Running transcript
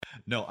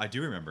No, I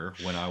do remember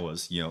when I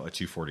was, a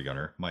 240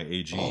 gunner, my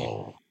AG,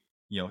 Oh,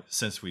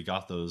 since we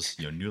got those,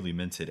 newly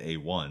minted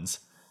A1s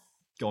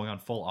going on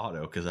full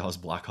auto because I was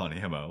black on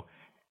ammo,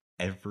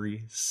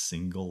 every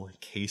single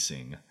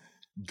casing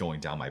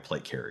going down my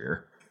plate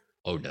carrier.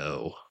 oh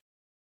no.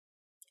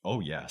 Oh,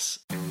 yes.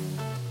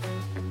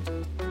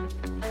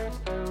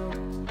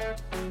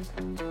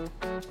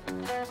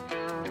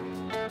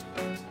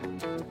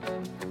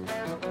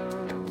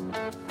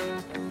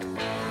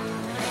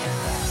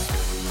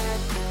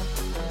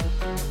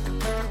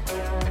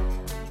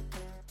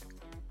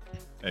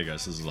 Hey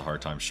guys, this is the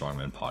Hard Time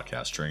Strongman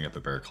podcast, training up a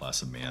better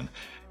class of man,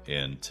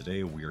 and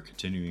today we are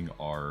continuing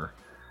our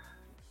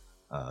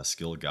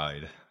skill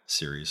guide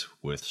series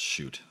with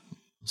Shoot.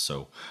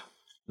 So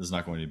this is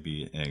not going to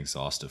be an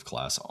exhaustive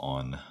class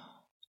on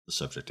the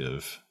subject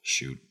of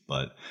Shoot,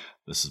 but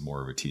this is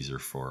more of a teaser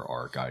for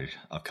our guide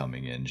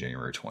upcoming in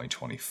January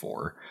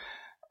 2024.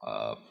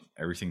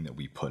 Everything that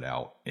we put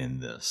out in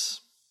this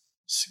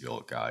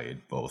skill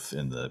guide, both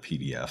in the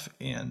PDF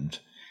and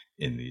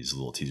in these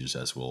little teasers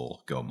as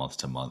we'll go month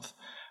to month,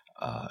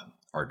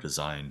 are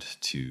designed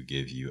to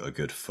give you a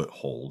good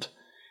foothold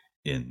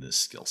in this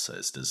skill set.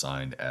 It's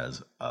designed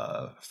as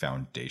a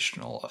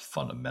foundational, a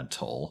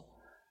fundamental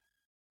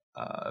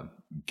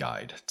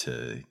guide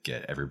to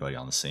get everybody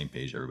on the same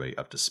page, everybody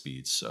up to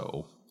speed,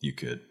 so you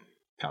could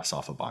pass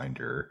off a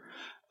binder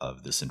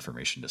of this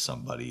information to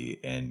somebody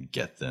and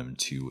get them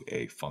to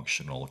a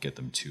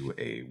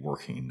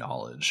working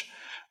knowledge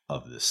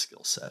of this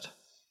skill set.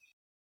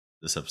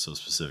 This episode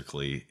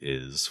specifically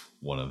is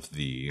one of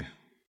the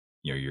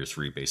your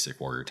 3 basic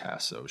warrior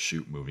tasks. So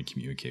shoot, move, and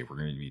communicate. We're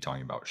going to be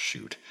talking about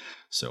shoot.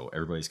 So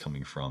everybody's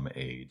coming from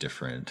a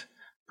different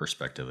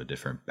perspective, a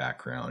different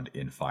background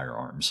in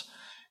firearms,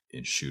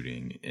 in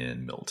shooting,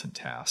 in militant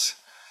tasks.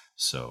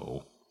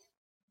 So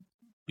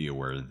be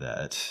aware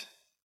that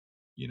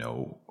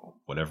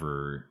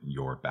whatever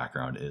your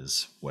background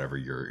is, whatever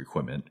your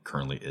equipment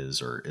currently is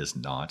or is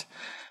not,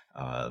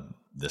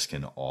 this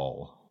can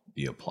all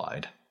be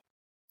applied.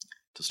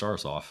 To start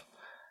us off,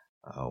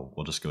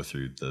 we'll just go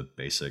through the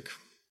basic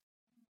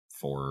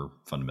 4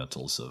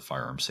 fundamentals of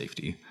firearm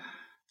safety.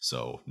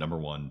 So, number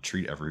 1,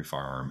 treat every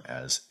firearm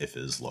as if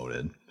it is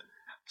loaded.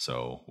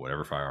 So,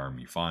 whatever firearm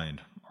you find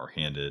or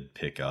handed,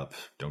 pick up,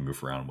 don't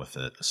goof around with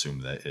it.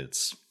 Assume that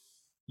it's,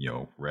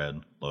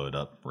 red, loaded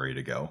up, ready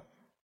to go.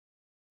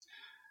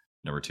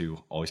 Number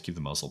 2, always keep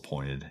the muzzle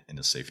pointed in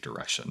a safe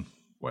direction,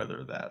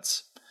 whether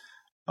that's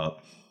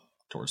up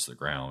towards the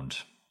ground,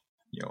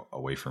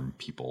 away from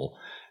people.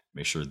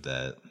 Make sure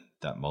that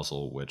that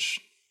muzzle, which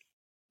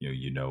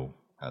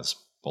has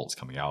bolts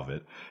coming out of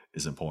it,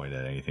 isn't pointed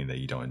at anything that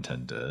you don't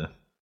intend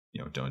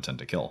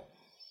to kill.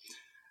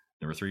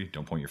 Number 3,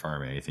 don't point your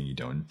firearm at anything you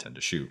don't intend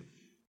to shoot.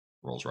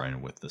 Rolls right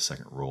in with the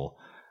second rule,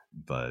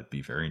 but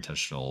be very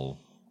intentional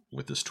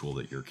with this tool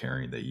that you're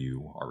carrying that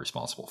you are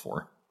responsible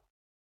for.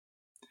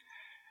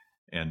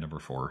 And number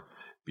 4,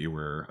 be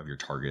aware of your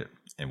target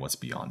and what's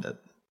beyond it.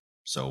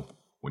 So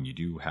when you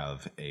do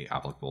have a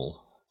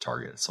applicable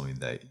target, something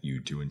that you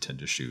do intend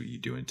to shoot, you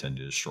do intend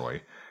to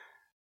destroy,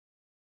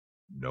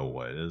 know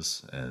what it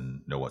is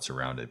and know what's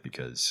around it,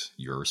 because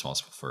you're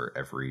responsible for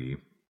every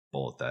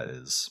bullet that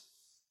is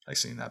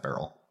exiting that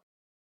barrel.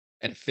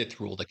 And a 5th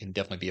rule that can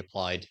definitely be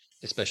applied,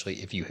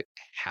 especially if you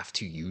have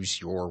to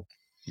use your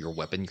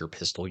weapon, your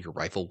pistol, your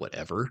rifle,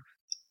 whatever.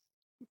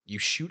 You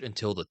shoot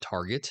until the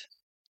target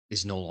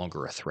is no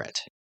longer a threat.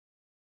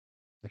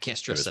 I can't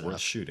stress that enough. If it's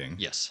worth shooting,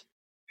 yes.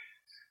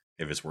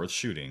 If it's worth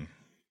shooting,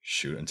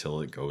 shoot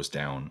until it goes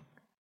down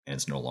and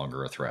it's no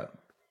longer a threat.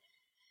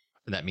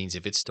 And that means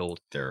if it's still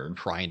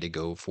trying to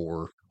go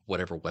for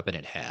whatever weapon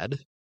it had,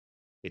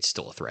 it's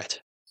still a threat.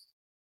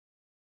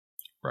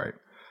 Right.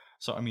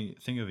 So,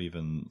 think of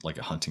even like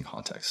a hunting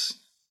context.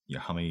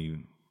 How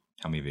many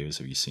videos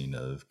have you seen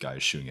of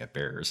guys shooting at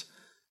bears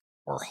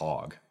or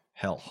hog?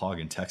 Hell, hog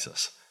in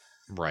Texas.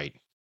 Right.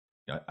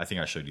 I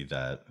think I showed you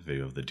that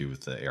video of the dude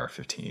with the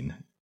AR-15,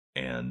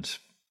 and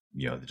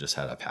they just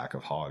had a pack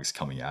of hogs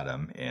coming at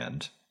him,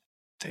 and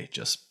they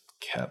just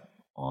kept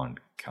on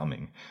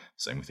coming.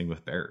 Same thing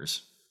with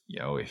bears.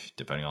 If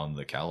depending on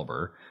the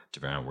caliber,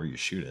 depending on where you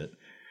shoot it,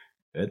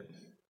 it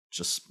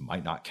just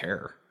might not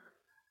care.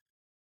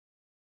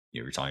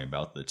 You're talking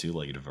about the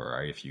 2-legged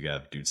variety. If you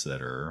have dudes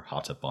that are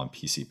hot up on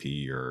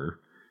PCP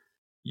or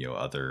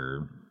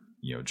other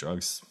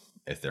drugs,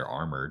 if they're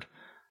armored,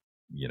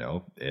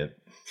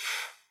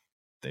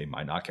 they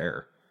might not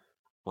care.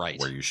 Right.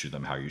 Where you shoot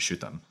them, how you shoot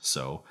them.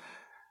 So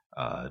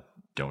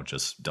don't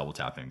just double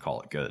tap and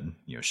call it good.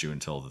 Shoot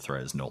until the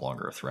threat is no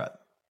longer a threat.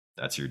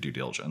 That's your due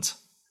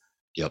diligence.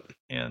 Yep.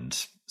 And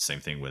same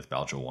thing with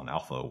Battlefield 1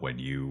 Alpha. When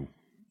you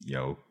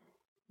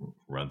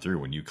run through,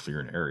 when you clear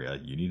an area,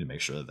 you need to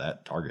make sure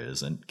that target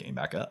isn't getting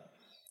back up.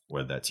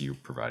 Whether that's you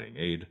providing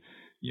aid,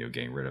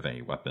 getting rid of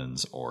any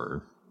weapons,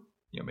 or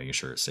making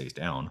sure it stays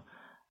down.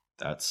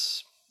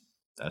 That's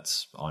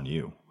on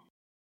you.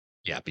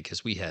 Yeah,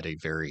 because we had a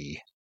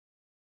very,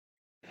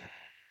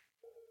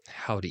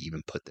 how to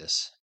even put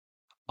this?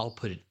 I'll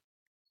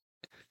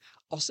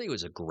say it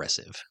was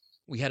aggressive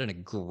we had an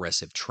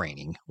aggressive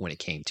training when it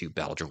came to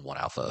Battle Drill 1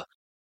 Alpha.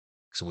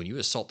 So when you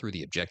assault through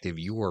the objective,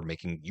 you are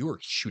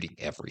shooting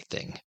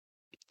everything.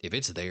 If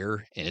it's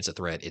there and it's a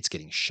threat, it's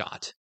getting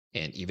shot.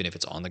 And even if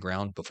it's on the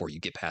ground, before you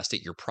get past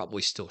it, you're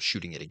probably still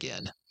shooting it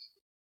again.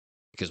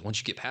 Because once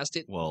you get past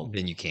it,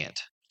 then you can't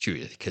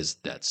shoot it because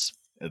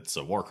it's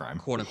a war crime,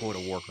 quote unquote,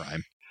 a war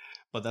crime.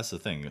 But that's the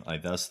thing.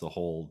 Like, that's the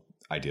whole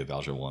idea of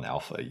Battle Drill 1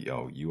 Alpha.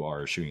 You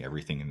are shooting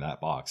everything in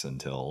that box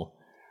until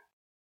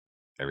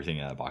everything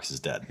in that box is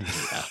dead.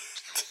 Yeah.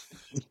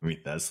 I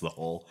mean, that's the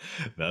whole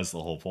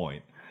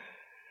point.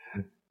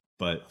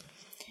 But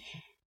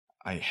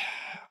I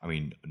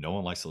mean, no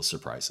one likes those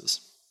surprises.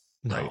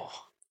 No. Right?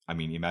 I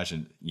mean,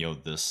 imagine,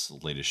 this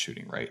latest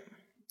shooting, right?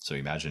 So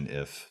imagine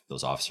if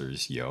those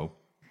officers,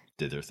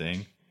 did their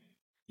thing,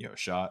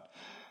 shot,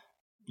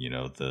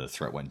 the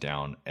threat went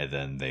down, and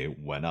then they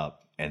went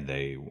up and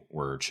they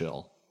were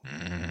chill.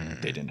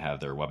 They didn't have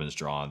their weapons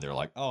drawn. They're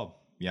like, oh,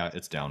 yeah,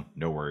 it's down.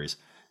 No worries.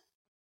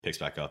 Picks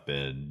back up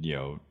and,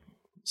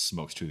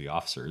 smokes to the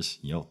officers.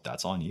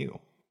 That's on you.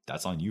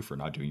 That's on you for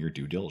not doing your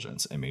due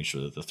diligence and making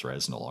sure that the threat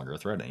is no longer a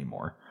threat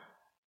anymore.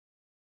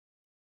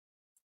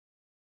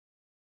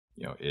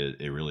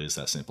 It really is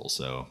that simple.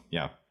 So,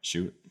 yeah,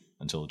 shoot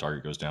until the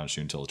target goes down.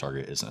 Shoot until the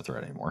target isn't a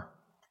threat anymore.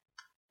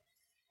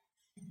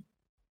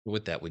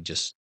 With that, we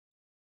just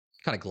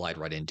kind of glide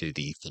right into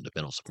the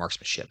fundamentals of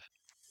marksmanship.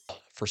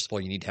 First of all,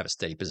 you need to have a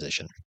steady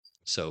position.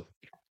 So,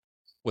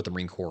 what the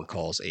Marine Corps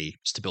calls a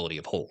stability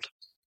of hold.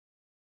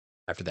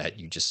 After that,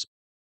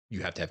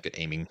 you have to have good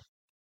aiming.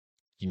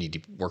 You need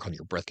to work on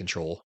your breath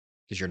control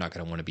because you're not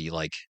going to want to be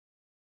like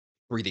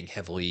breathing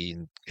heavily.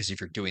 Because if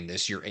you're doing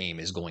this, your aim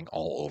is going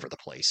all over the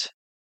place.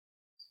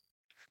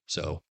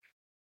 So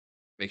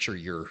make sure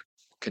you're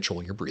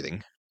controlling your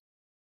breathing.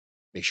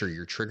 Make sure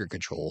your trigger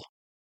control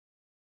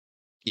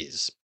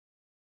is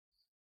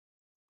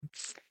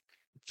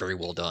very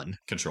well done.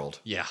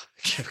 Controlled. Yeah,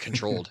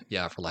 controlled.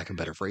 Yeah, for lack of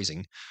better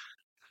phrasing.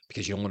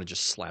 Because you don't want to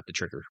just slap the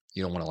trigger.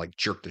 You don't want to like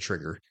jerk the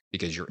trigger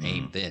because your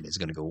aim then is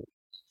going to go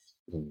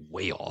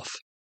way off.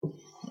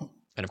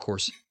 And of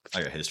course,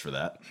 I got hissed for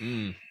that.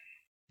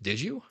 Did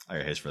you? I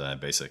got hissed for that in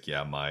basic.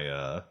 Yeah,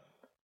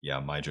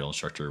 my drill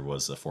instructor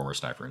was a former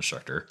sniper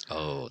instructor.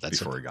 Oh, that's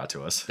before he got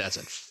to us. That's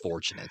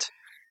unfortunate.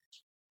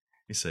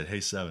 He said, "Hey,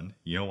 Seven,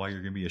 you know why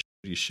you're gonna be a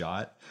shitty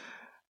shot?"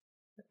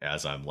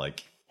 As I'm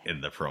like in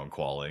the prone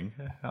qualling,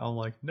 I'm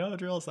like, "No,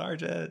 drill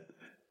sergeant."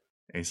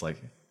 And he's like,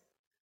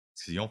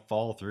 "It's because you don't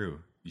follow through.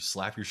 You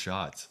slap your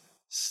shots.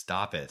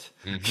 Stop it."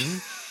 Mm-hmm.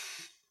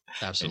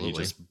 Absolutely. And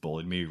he just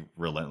bullied me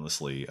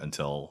relentlessly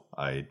until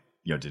I,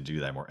 didn't do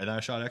that more. And then I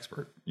shot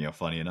expert.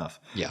 Funny enough.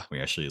 Yeah. When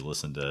you actually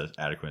listen to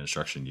adequate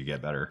instruction, you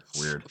get better.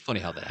 Weird. Funny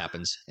how that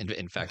happens.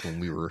 In fact, when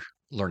we were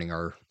learning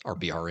our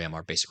BRM,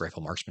 our basic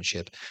rifle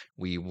marksmanship,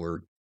 we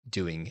were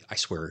doing, I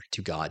swear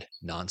to God,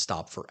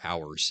 nonstop for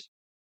hours,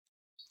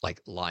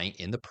 like lying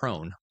in the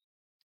prone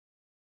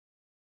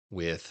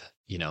with,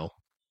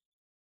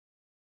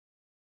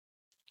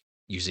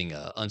 using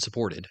a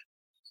unsupported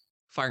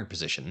firing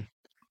position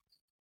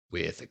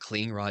with a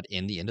clean rod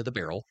in the end of the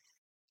barrel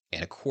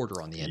and a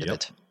quarter on the end of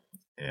it.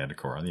 And a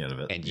core on the end of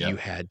it. And you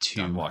had to...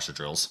 Dime washer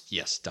drills.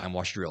 Yes, dime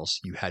washer drills.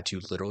 You had to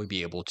literally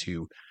be able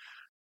to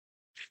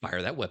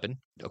fire that weapon.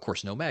 Of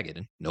course, no maggot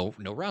and no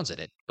rounds in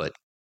it, but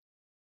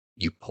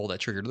you pull that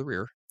trigger to the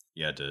rear.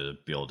 You had to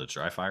be able to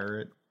dry fire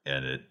it,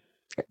 and it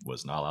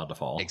was not allowed to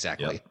fall.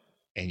 Exactly. Yep.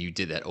 And you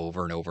did that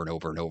over and over and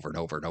over and over and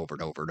over and over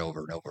and over and over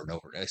and over and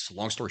over. It's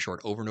long story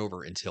short, over and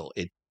over until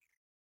it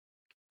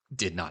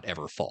did not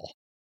ever fall.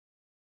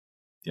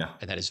 Yeah.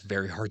 And that is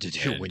very hard to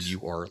do when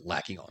you are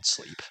lacking on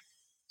sleep.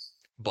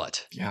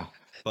 But yeah.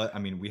 But I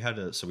mean, we had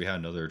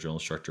another drill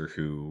instructor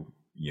who,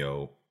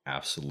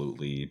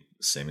 absolutely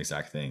same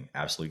exact thing,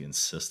 absolutely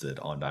insisted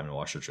on diamond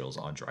washer drills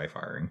on dry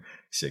firing.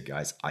 He said,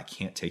 "Guys, I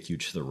can't take you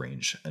to the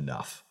range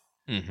enough.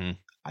 Mm-hmm.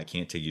 I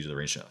can't take you to the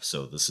range enough.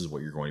 So this is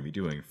what you're going to be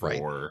doing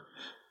for,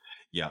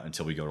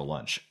 until we go to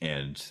lunch."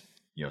 And,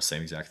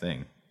 same exact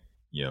thing,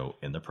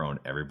 in the prone,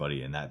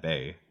 everybody in that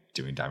bay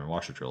doing diamond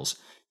washer drills.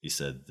 He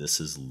said,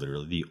 "This is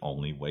literally the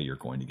only way you're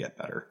going to get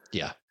better."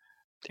 Yeah.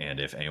 And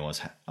if any one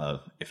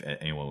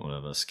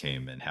of us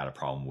came and had a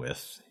problem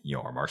with,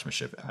 our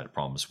marksmanship, had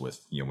problems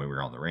with, when we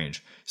were on the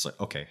range, it's like,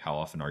 okay, how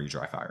often are you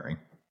dry firing?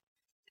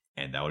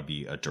 And that would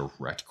be a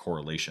direct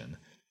correlation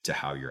to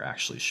how you're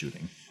actually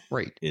shooting.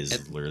 Right.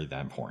 Is literally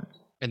that important.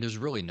 And there's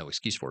really no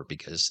excuse for it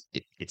because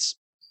it's,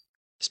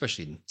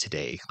 especially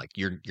today, like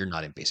you're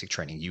not in basic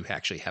training. You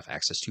actually have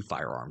access to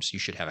firearms. You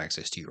should have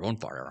access to your own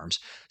firearms.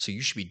 So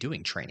you should be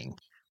doing training,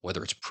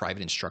 whether it's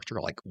private instructor,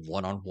 like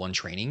one-on-one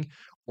training,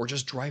 or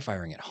just dry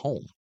firing at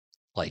home.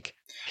 Like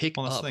pick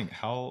up. That's the thing.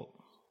 How,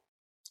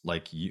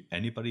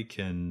 anybody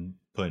can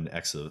put an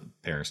X of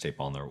parents tape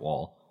on their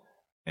wall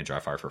and dry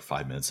fire for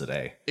 5 minutes a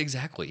day.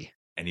 Exactly.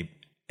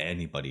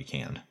 Anybody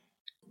can.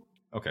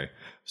 Okay.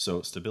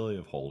 So stability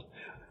of hold.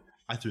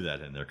 I threw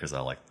that in there because I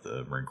like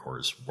the Marine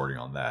Corps' wording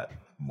on that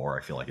more.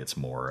 I feel like it's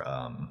more,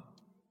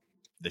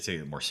 they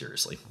take it more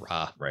seriously.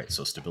 Rah. Right.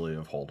 So stability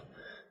of hold.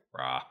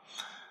 Rah.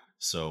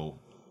 So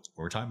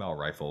When we're talking about a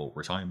rifle,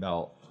 we're talking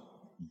about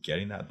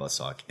getting that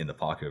buttstock in the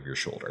pocket of your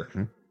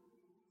shoulder,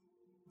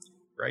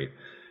 right?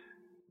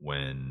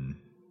 When,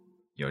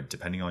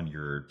 depending on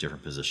your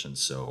different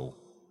positions. So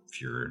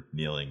if you're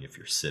kneeling, if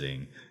you're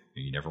sitting,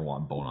 you never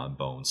want bone on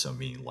bone. So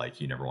meaning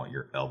like you never want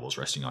your elbows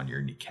resting on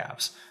your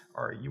kneecaps,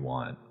 or you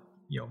want,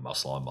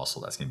 muscle on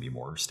muscle. That's going to be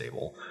more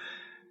stable.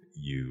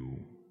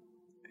 You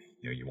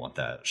want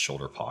that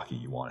shoulder pocket.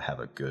 You want to have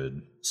a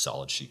good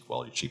solid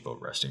cheekbone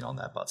resting on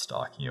that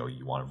buttstock.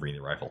 You want to bring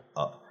the rifle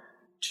up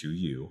to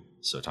you.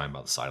 So talking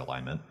about the side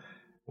alignment,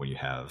 when you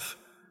have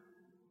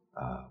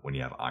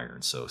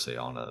irons. So say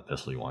on a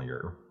pistol, you want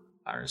your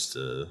irons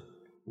to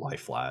lie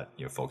flat.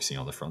 Focusing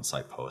on the front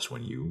sight post.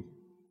 When you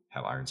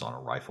have irons on a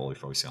rifle, you're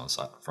focusing on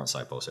the front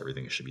sight post.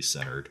 Everything should be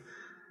centered.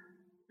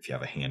 If you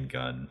have a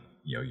handgun,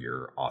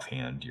 your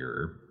offhand,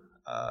 your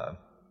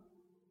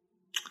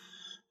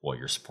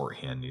support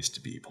hand needs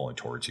to be pulling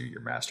towards you.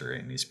 Your master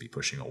hand needs to be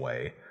pushing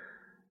away.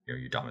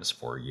 Your dominant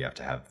support, you have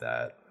to have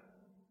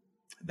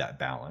that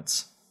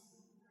balance,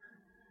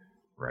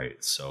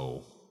 right?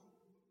 So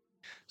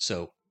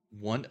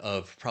one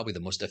of probably the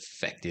most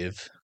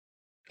effective,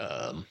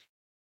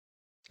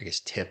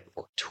 tip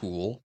or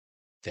tool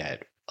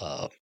that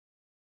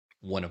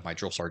one of my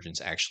drill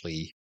sergeants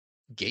actually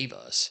gave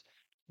us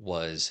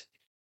was,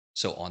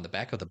 so on the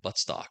back of the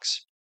buttstocks,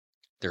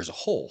 there's a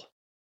hole.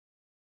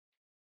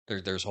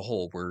 There's a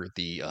hole where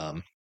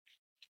the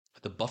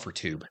buffer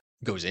tube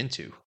goes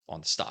into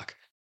on the stock.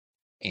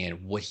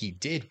 And what he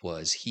did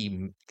was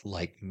he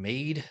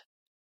made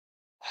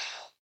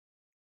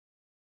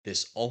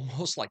this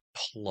almost like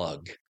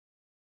plug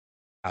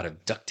out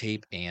of duct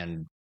tape,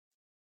 and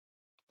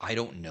I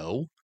don't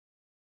know,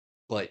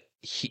 but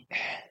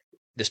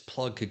this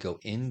plug could go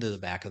into the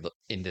back of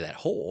into that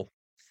hole,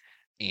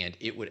 and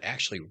it would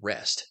actually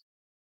rest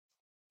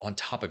on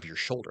top of your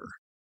shoulder.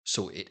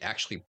 So it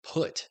actually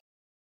put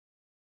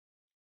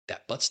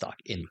that buttstock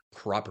in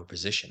proper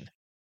position,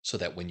 so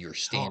that when you're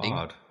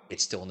standing,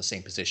 it's still in the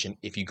same position.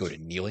 If you go to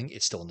kneeling,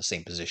 it's still in the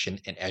same position.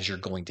 And as you're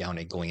going down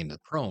and going into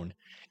the prone,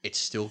 it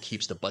still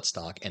keeps the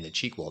buttstock and the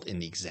cheek weld in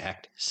the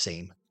exact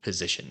same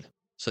position,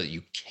 so that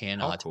you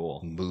cannot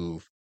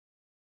move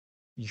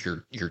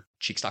your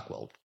cheek stock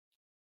weld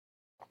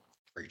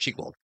or your cheek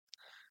weld.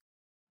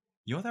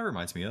 You know what that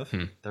reminds me of?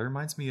 That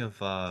reminds me of,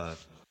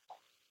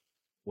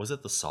 was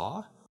it the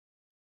saw?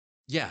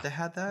 Yeah. That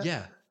had that?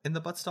 Yeah. In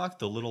the buttstock,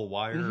 the little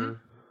wire.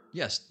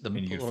 Yes. And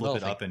you flip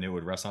it up and it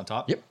would rest on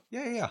top? Yep.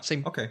 Yeah.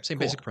 Same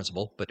basic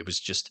principle, but it was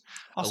just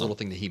a little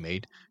thing that he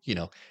made.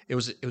 It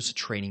was a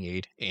training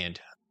aid, and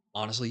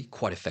honestly,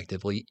 quite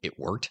effectively, it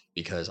worked,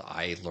 because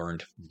I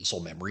learned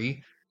muscle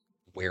memory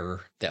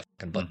where that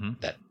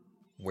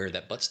where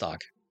that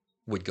buttstock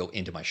would go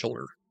into my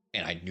shoulder,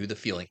 and I knew the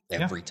feeling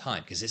every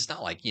time, because it's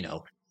not like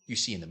you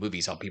see in the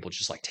movies how people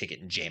just take it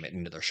and jam it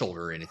into their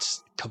shoulder, and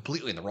it's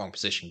completely in the wrong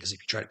position, because if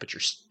you try to put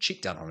your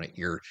cheek down on it,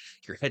 your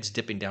head's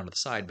dipping down to the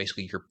side.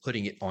 Basically, you're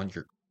putting it on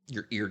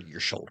your ear to your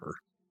shoulder,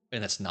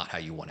 and that's not how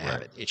you want to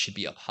have it. It should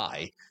be up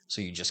high, so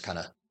you just kind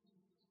of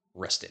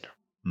rest it,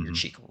 your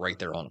cheek right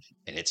there on it,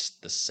 and it's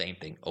the same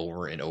thing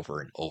over and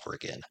over and over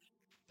again,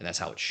 and that's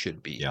how it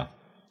should be. Yeah.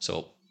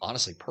 So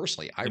honestly,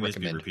 personally, I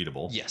recommend needs to be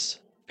repeatable. Yes,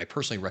 I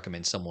personally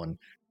recommend someone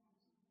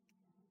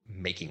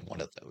making one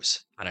of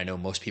those. And I know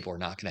most people are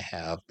not going to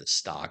have the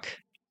stock,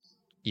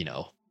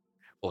 what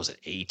was it,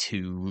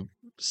 A2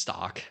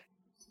 stock,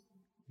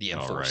 the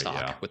M4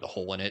 stock with the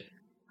hole in it.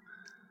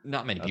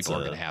 Not many people are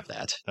going to have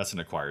that. That's an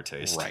acquired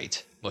taste.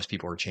 Right. Most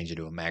people are changing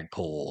to a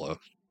Magpul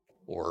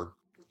or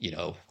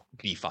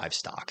B5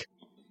 stock.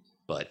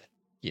 But,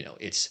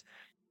 it's,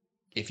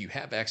 if you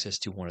have access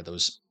to one of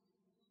those,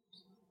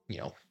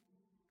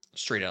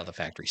 straight out of the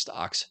factory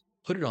stocks,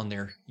 put it on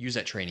there, use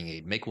that training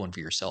aid, make one for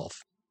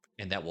yourself,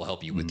 and that will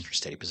help you with your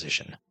stay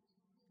position.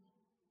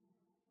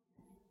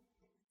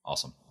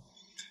 Awesome.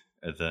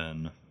 And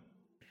then,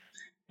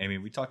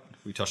 we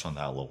touched on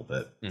that a little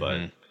bit,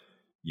 but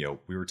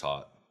we were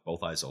taught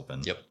both eyes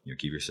open. Yep.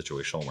 Keep your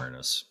situational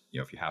awareness.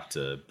 If you have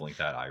to blink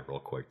that eye real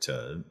quick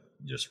to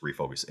just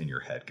refocus in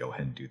your head, go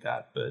ahead and do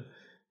that. But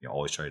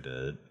always try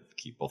to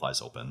keep both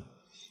eyes open.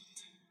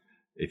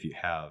 If you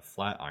have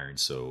flat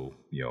irons, so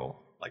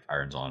like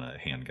irons on a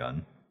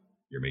handgun,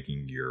 you're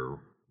making your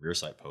rear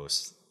sight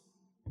post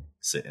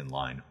sit in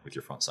line with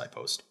your front sight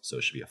post. So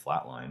it should be a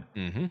flat line,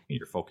 and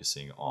you're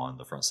focusing on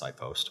the front sight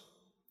post.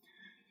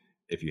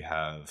 If you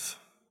have,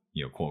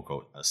 quote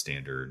unquote, a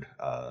standard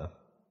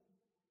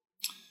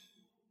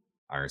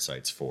iron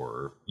sights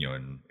for,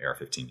 in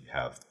AR-15, you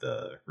have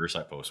the rear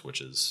sight post,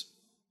 which is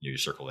your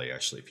circle they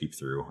actually peep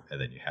through, and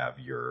then you have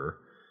your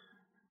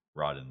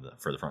rod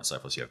for the front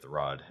sight post. You have the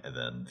rod, and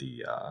then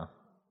the I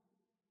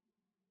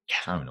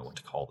don't even know what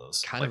to call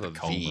those, kind of a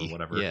cone V or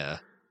whatever.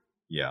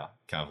 Yeah,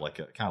 kind of like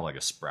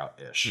a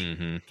sprout-ish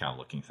kind of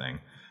looking thing,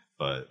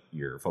 but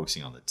you're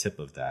focusing on the tip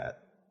of that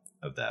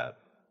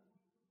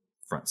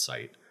front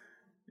sight,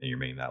 and you're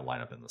making that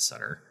line up in the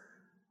center.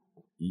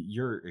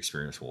 Your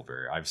experience will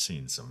vary. I've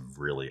seen some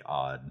really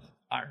odd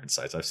iron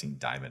sights. I've seen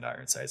diamond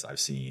iron sights. I've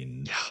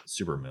seen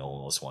super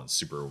minimalist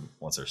ones,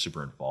 ones that are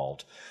super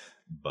involved,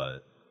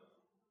 but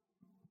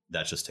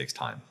that just takes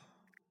time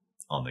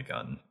on the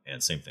gun.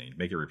 And same thing,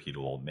 make it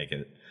repeatable, make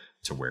it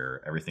to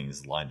where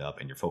everything's lined up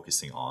and you're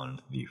focusing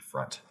on the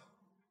front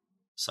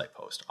sight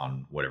post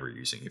on whatever you're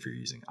using. If you're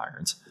using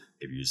irons,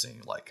 if you're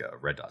using like a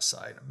red dot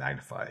sight, a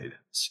magnified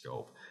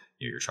scope,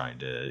 you're trying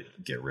to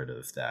get rid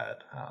of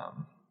that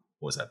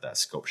that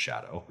scope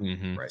shadow,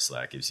 right? So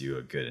that gives you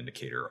a good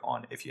indicator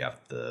on if you have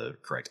the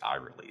correct eye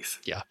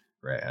relief. Yeah.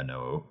 Right. I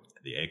know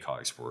the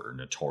ACOGs were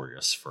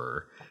notorious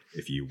for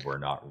if you were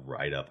not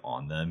right up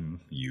on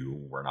them,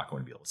 you were not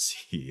going to be able to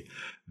see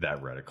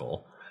that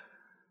reticle.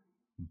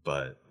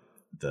 But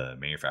the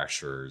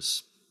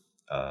manufacturer's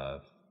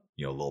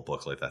little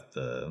booklet that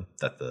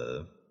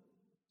the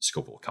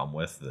scope will come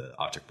with, the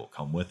optic will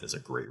come with, is a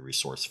great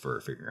resource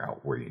for figuring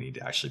out where you need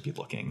to actually be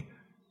looking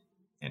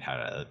and how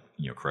to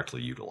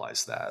correctly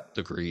utilize that.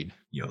 Agreed.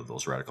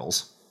 Those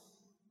reticles.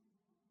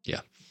 Yeah.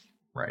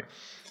 Right.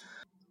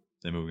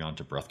 Then moving on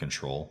to breath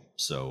control.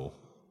 So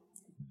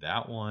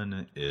that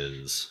one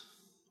is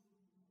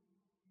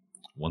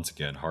once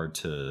again hard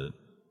to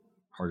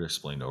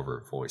explain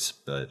over voice,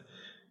 but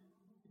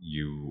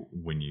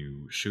when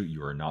you shoot,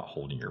 you are not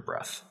holding your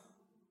breath.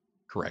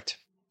 Correct.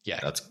 Yeah.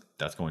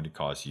 That's going to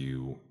cause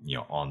you,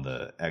 on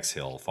the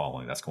exhale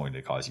following, that's going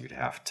to cause you to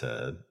have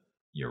to,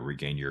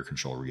 regain your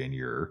control, regain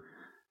your,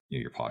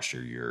 your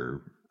posture,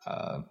 your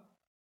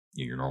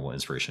normal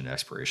inspiration and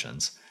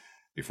expirations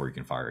before you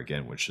can fire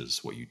again, which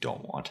is what you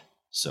don't want.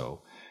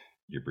 So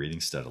you're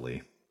breathing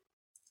steadily.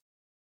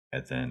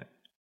 And then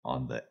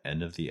on the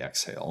end of the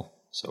exhale,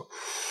 so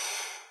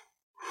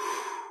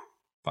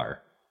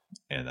fire.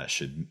 And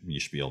you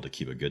should be able to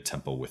keep a good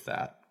tempo with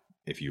that.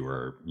 If you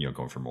were,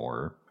 going for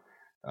more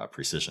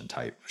precision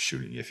type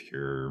shooting, if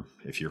you're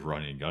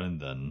running a gun,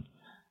 then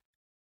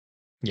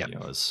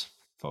as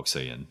folks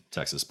say in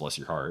Texas, bless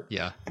your heart.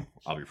 Yeah,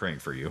 I'll be praying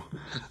for you.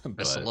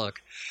 Best of luck.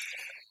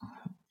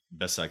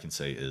 Best I can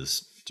say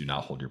is do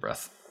not hold your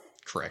breath.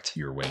 Correct.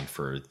 You're waiting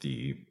for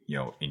the,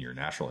 in your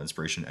natural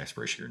inspiration,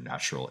 expiration, your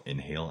natural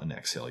inhale and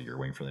exhale, you're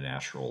waiting for the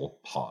natural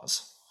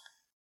pause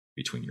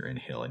between your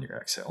inhale and your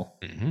exhale.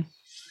 Mm-hmm.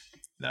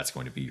 That's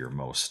going to be your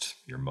most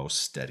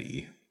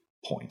steady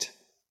point.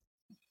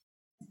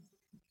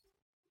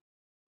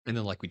 And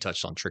then, like we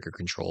touched on trigger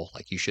control,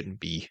 like it should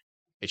be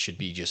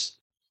just,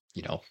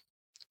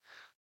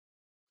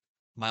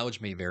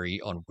 mileage may vary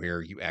on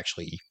where you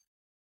actually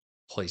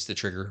place the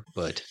trigger,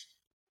 but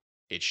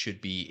it should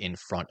be in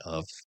front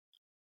of,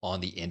 on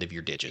the end of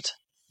your digit.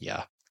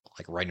 Yeah.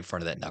 Like right in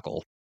front of that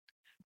knuckle.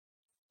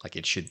 Like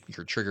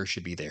your trigger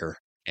should be there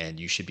and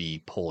you should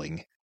be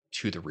pulling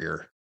to the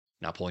rear,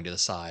 not pulling to the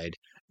side,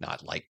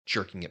 not like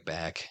jerking it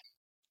back.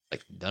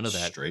 Like none of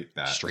that.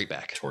 Straight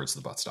back. Towards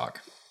the buttstock.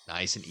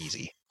 Nice and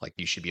easy. Like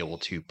you should be able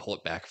to pull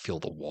it back, feel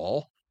the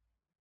wall.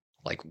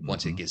 Like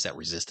once it gets that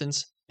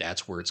resistance,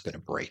 that's where it's going to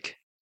break.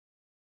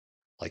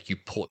 Like you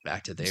pull it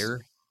back to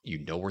there,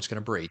 you know where it's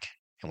going to break.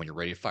 And when you're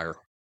ready to fire,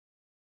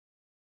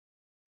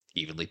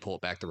 evenly pull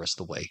it back the rest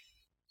of the way.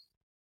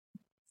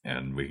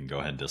 And we can go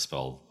ahead and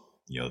dispel,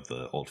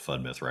 the old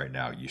fun myth right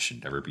now. You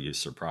should never be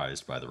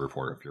surprised by the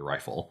report of your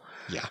rifle.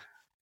 Yeah.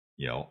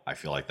 I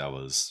feel like that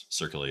was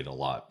circulated a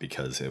lot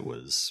because it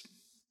was,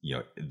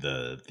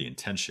 the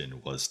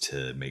intention was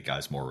to make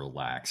guys more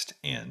relaxed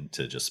and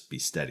to just be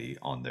steady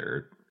on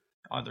their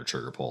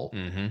trigger pull,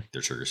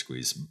 their trigger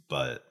squeeze.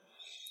 But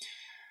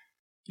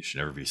you should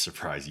never be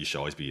surprised. You should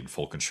always be in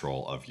full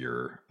control of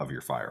your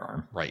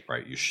firearm. Right.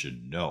 You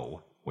should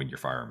know when your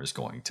firearm is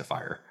going to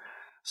fire.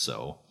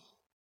 So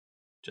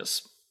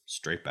just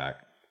straight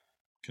back,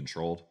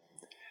 controlled.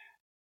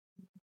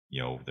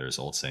 There's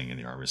an old saying in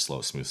the Army,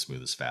 slow,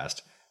 smooth is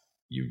fast.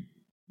 The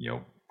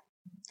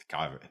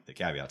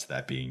caveat to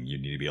that being you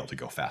need to be able to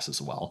go fast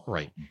as well.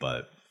 Right.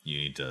 But you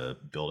need to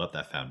build up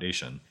that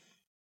foundation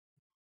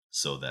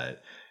so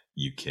that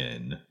you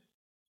can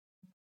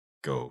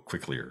go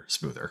quickly or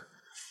smoother.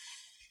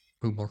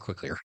 Move more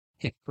quickly,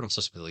 but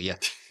also smoothly, yeah.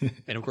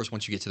 And of course,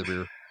 once you get to the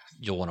rear,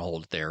 you'll want to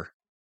hold it there.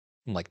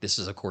 Like this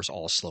is, of course,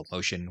 all slow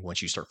motion.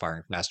 Once you start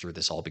firing faster,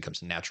 this all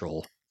becomes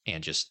natural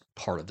and just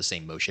part of the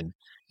same motion.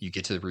 You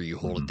get to the rear, you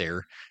hold it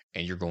there,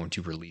 and you're going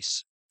to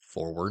release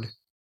forward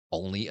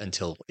only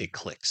until it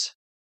clicks.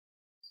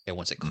 And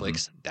once it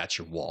clicks, that's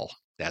your wall.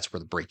 That's where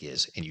the break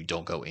is, and you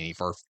don't go any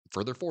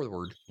further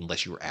forward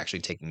unless you are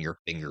actually taking your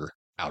finger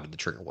out of the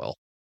trigger well.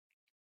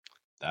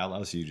 That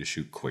allows you to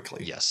shoot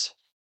quickly. Yes.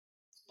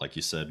 Like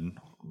you said,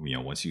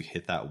 once you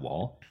hit that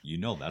wall,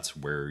 that's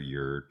where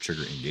your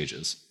trigger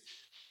engages.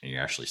 And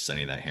you're actually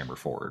sending that hammer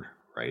forward,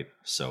 right?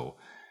 So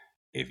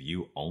if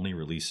you only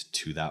release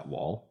to that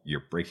wall,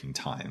 you're breaking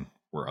time,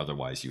 where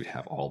otherwise you would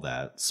have all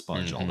that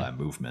sponge, all that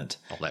movement,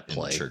 all that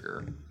play. In the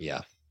trigger.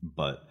 Yeah.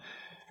 But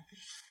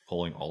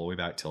pulling all the way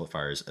back till it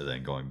fires and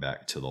then going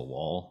back to the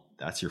wall,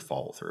 that's your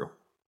follow through.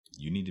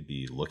 You need to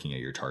be looking at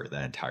your target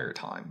that entire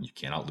time. You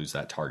cannot lose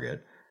that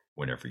target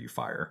whenever you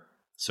fire.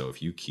 So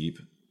if you keep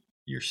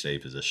your steady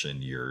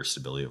position, your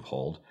stability of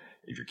hold,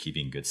 if you're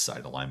keeping good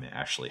sight alignment,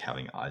 actually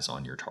having eyes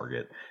on your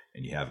target,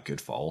 and you have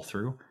good follow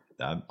through,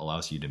 that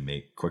allows you to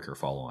make quicker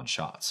follow on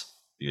shots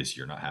because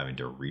you're not having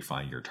to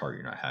refine your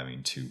target. You're not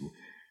having to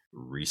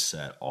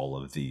reset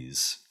all of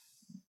these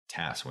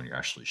tasks when you're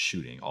actually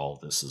shooting. All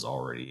of this is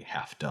already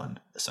half done,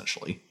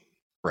 essentially.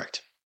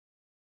 Correct.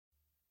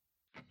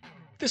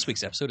 This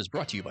week's episode is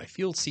brought to you by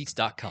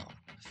FieldSeats.com.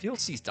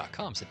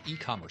 FieldSeats.com is an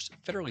e-commerce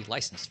federally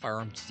licensed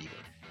firearms dealer.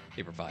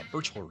 They provide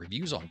virtual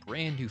reviews on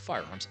brand new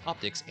firearms,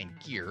 optics, and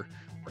gear,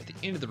 where at the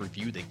end of the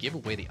review, they give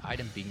away the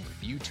item being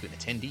reviewed to an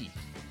attendee.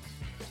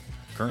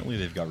 Currently,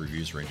 they've got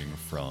reviews ranging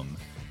from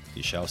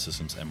the Shadow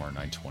Systems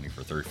MR920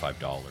 for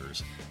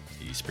 $35,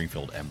 the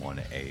Springfield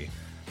M1A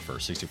for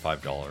 $65,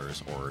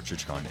 or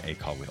Trijicon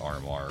ACOG with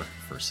RMR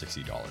for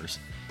 $60.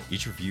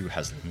 Each review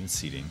has limited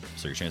seating,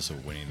 so your chances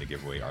of winning the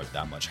giveaway are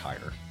that much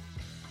higher.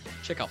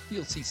 Check out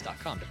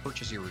FieldSeats.com to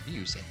purchase your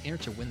reviews and enter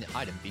to win the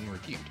item being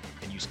reviewed,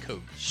 and use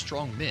code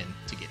STRONGMEN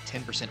to get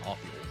 10% off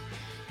your order.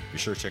 Be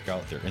sure to check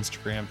out their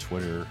Instagram,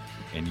 Twitter,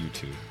 and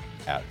YouTube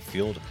at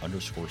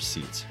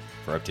field_seats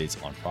for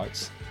updates on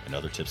products and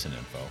other tips and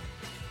info.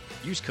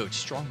 Use code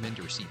STRONGMEN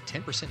to receive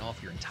 10%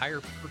 off your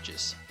entire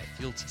purchase at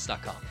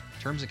FieldSeats.com.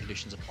 Terms and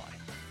conditions apply.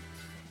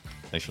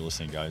 Thanks for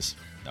listening, guys.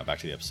 Now back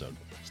to the episode.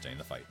 Stay in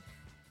the fight.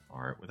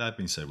 All right. With that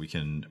being said, we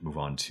can move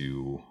on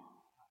to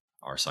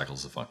our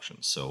cycles of function.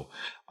 So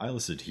I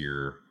listed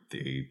here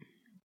the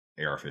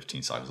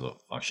AR-15 cycles of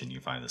function.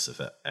 You find this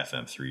at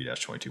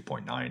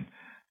FM3-22.9,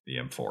 the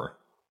M4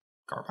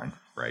 carbine,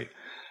 right?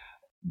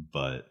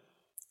 But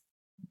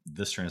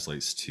this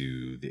translates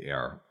to the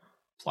AR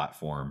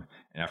platform.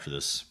 And after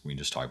this, we can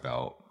just talk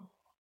about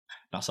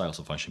not cycles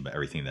of function, but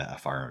everything that a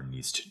firearm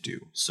needs to do.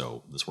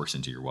 So this works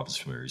into your weapons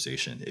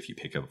familiarization. If you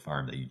pick up a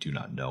firearm that you do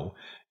not know,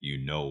 you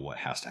know what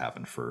has to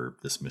happen for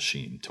this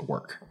machine to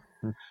work.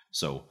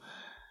 So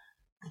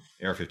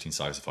AR-15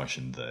 cycles of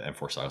function, the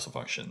M4 cycles of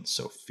function.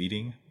 So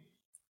feeding,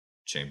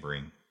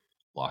 chambering,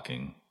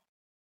 locking,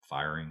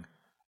 firing,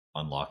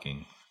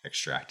 unlocking,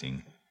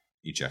 extracting,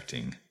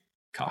 ejecting,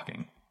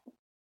 cocking.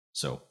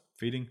 So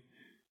feeding,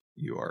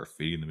 you are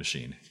feeding the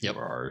machine. Yep. You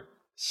are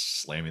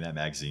slamming that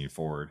magazine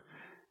forward.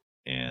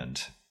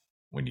 And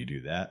when you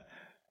do that,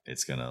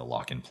 it's going to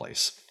lock in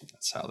place.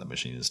 That's how the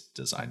machine is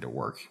designed to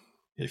work.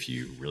 If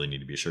you really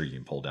need to be sure, you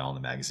can pull down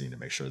the magazine to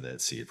make sure that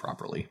it's seated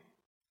properly.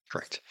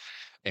 Correct.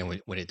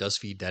 And when it does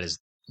feed, that is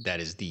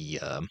the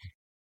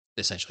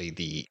essentially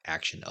the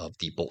action of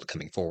the bolt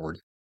coming forward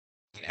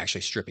and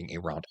actually stripping a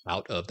round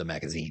out of the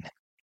magazine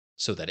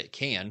so that it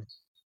can,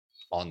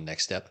 on the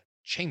next step,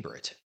 chamber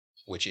it,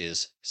 which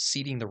is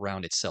seating the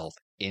round itself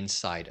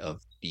inside of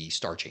the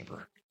star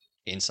chamber,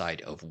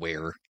 inside of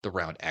where the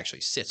round actually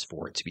sits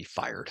for it to be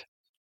fired.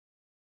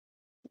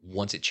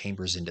 Once it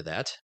chambers into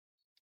that,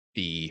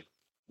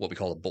 what we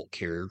call a bolt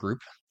carrier group,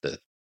 the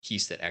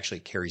piece that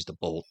actually carries the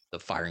bolt, the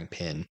firing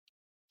pin,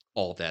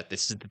 all of that,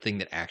 this is the thing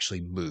that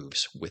actually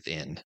moves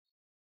within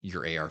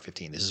your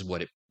AR-15. This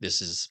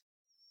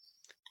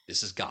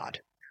is God.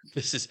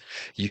 This is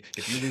you.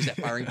 If you lose that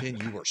firing pin,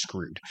 you are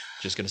screwed.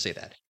 Just going to say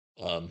that.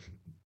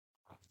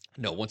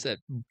 No, once that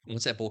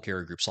bolt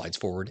carrier group slides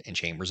forward and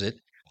chambers it,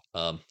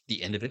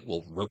 the end of it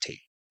will rotate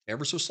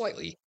ever so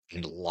slightly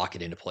and lock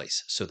it into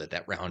place so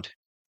that round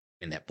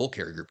in that bolt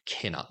carrier group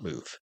cannot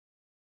move.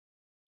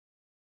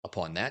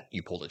 Upon that,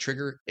 you pull the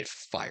trigger, it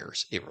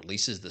fires. It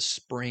releases the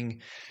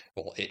spring.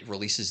 Well, it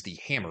releases the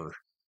hammer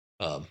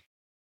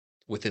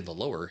within the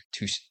lower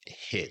to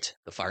hit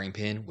the firing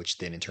pin, which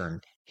then in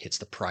turn hits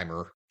the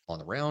primer on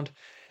the round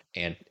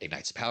and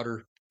ignites the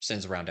powder,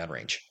 sends the round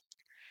downrange.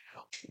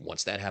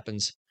 Once that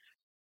happens,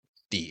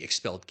 the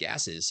expelled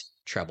gases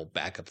travel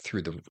back up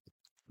through the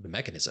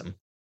mechanism,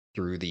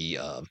 through the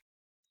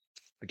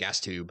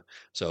gas tube.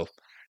 So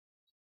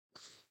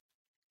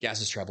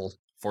gases travel.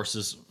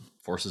 Forces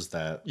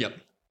that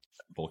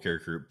bolt carrier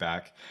group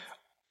back.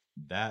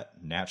 That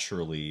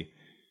naturally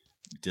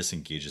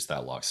disengages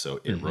that lock.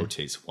 So it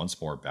rotates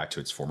once more back to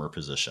its former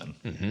position,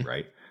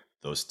 right?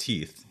 Those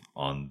teeth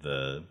on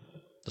the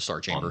star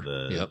chamber. On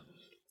the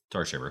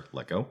star chamber,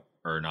 let go.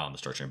 Or not on the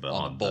star chamber, but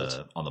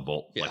on the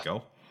bolt, let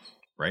go.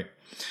 Right?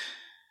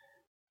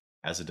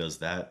 As it does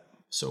that,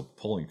 so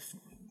pulling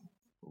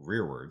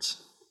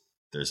rearwards,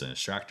 there's an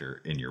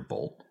extractor in your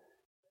bolt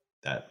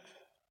that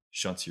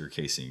shunts your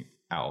casing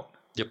out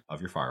of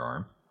your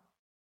firearm.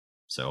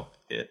 So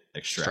it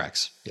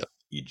extracts,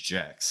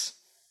 ejects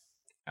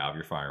out of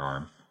your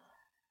firearm.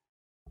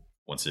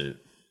 Once it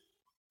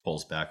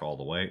pulls back all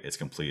the way, it's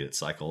completed its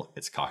cycle,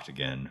 it's cocked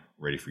again,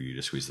 ready for you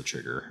to squeeze the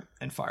trigger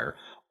and fire.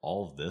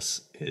 All of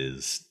this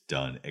is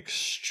done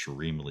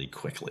extremely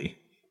quickly.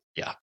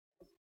 Yeah.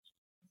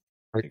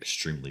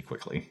 Extremely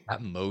quickly.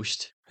 At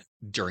most,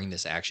 during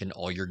this action,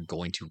 all you're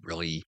going to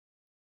really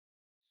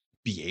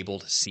be able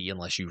to see,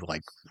 unless you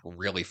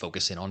really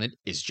focus in on it,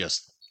 is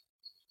just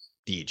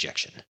the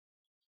ejection.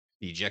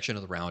 The ejection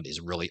of the round is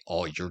really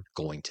all you're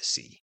going to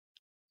see.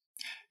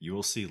 You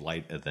will see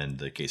light and then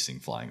the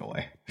casing flying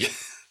away. Yeah.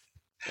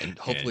 And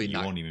hopefully you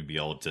won't even be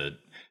able to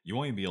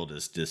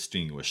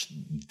distinguish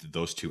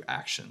those two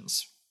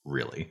actions,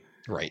 really.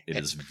 Right. It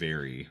is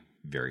very,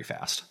 very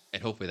fast.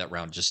 And hopefully that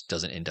round just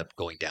doesn't end up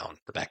going down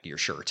the back of your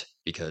shirt,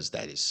 because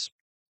that is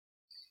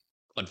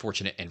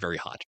unfortunate and very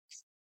hot,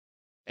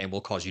 and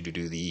will cause you to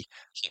do the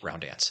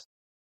round dance.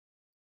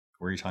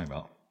 What are you talking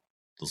about?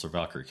 Those are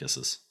Valkyrie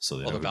kisses. So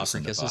they Oh, the don't just Valkyrie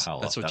end up kisses?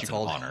 Valhalla. That's what you an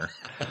called it?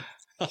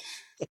 honor.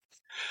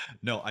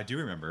 No, I do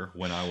remember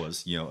when I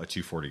was, a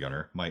 240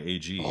 gunner, my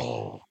AG,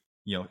 Oh,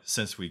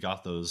 since we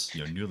got those,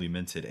 newly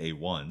minted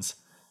A1s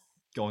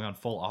going on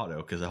full auto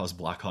because I was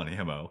black on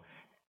ammo,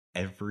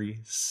 every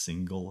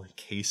single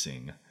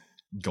casing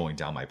going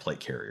down my plate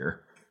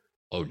carrier.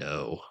 oh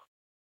no.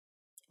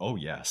 Oh,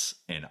 yes.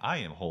 And I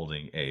am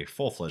holding a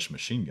full-fledged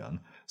machine gun,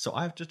 so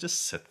I have to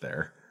just sit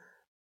there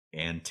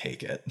and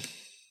take it.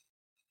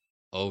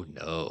 Oh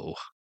no.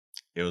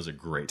 It was a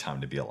great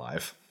time to be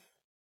alive.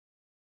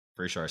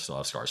 Pretty sure I still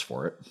have scars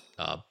for it.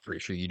 Pretty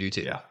sure you do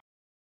too. Yeah.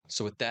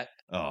 So with that,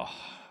 Oh,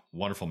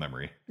 wonderful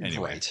memory.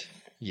 Anyway. right.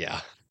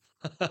 Yeah.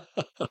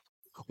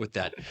 With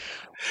that,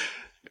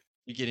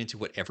 you get into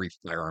what every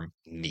firearm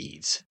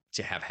needs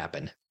to have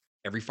happen.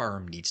 Every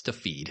firearm needs to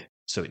feed,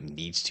 so it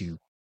needs to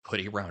put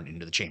a round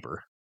into the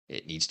chamber.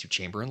 It needs to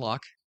chamber and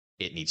lock.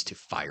 It needs to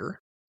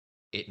fire.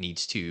 It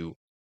needs to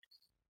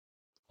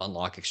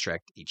unlock,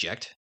 extract,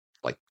 eject.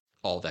 Like,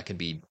 all that can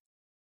be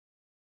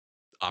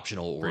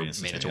optional or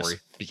mandatory.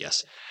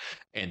 Yes.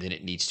 And then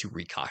it needs to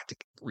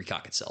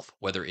recock itself.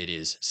 Whether it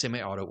is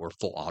semi-auto or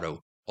full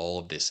auto, all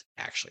of this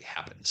actually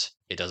happens.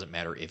 It doesn't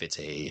matter if it's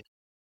a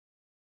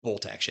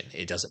bolt action.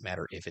 It doesn't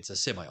matter if it's a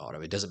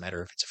semi-auto. It doesn't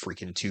matter if it's a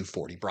freaking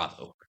 240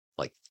 Bravo.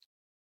 Like,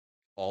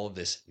 all of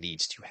this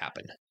needs to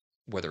happen,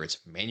 whether it's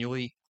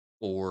manually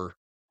or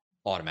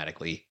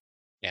automatically.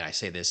 And I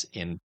say this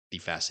in the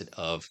facet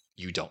of,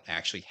 you don't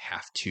actually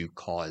have to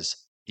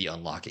cause the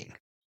unlocking,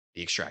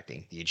 the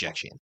extracting, the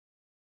ejection,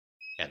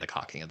 and the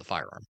cocking of the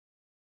firearm.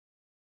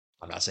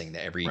 I'm not saying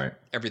that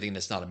everything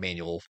that's not a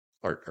manual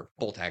or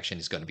bolt action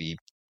is going to be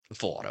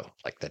full auto.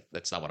 Like that.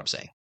 That's not what I'm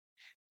saying.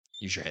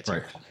 Use your heads.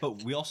 Right.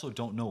 But we also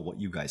don't know what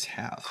you guys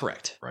have.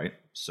 Correct. Right.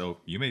 So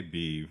you may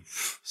be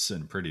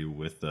sitting pretty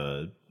with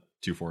the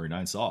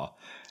 249 saw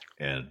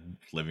and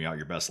living out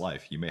your best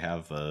life. You may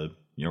have a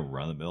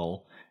run of the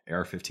mill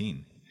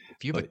AR-15.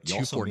 If you have a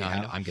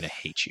 249, I'm going to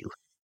hate you.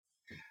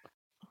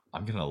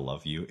 I'm going to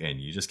love you, and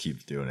you just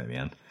keep doing it,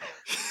 man.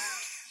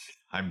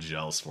 I'm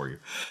jealous for you.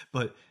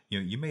 But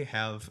you may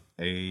have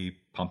a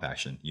pump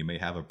action. You may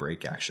have a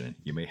break action.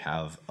 You may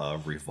have a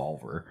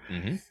revolver.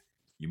 Mm-hmm.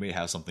 You may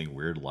have something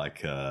weird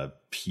like a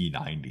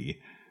P90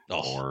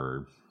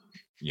 or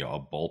a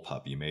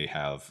bullpup. You may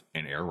have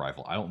an air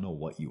rifle. I don't know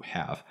what you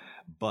have,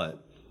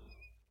 but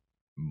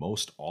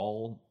most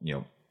all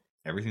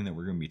everything that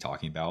we're going to be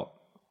talking about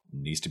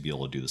needs to be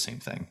able to do the same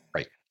thing.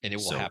 Right. And it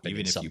will happen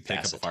even if you pick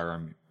up a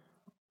firearm.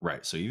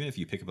 Right. So even if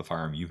you pick up a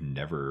firearm you've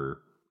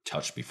never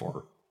touched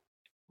before,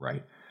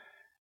 right?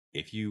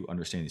 If you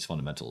understand these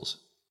fundamentals,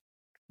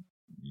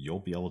 you'll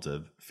be able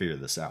to figure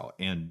this out.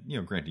 And,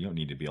 granted, you don't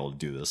need to be able to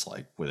do this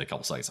like with a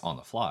couple seconds on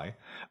the fly,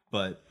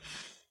 but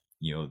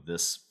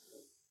this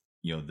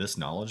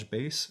knowledge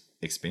base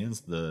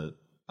expands the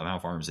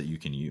amount of arms that you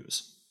can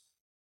use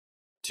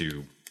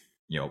to,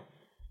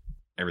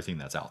 everything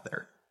that's out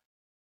there.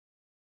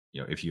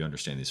 If you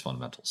understand these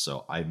fundamentals.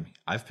 So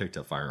I've picked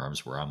up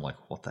firearms where I'm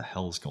like, what the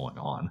hell is going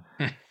on?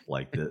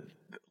 What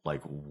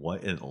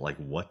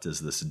does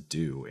this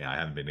do? And I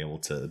haven't been able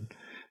to,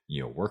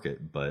 work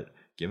it, but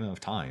given enough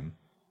time,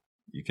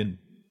 you can,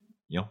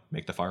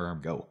 make the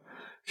firearm go.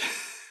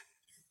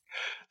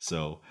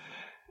 So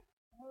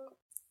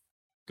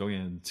going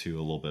into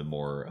a little bit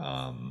more,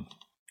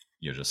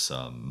 just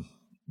some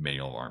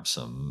manual arms,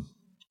 some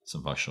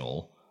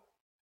functional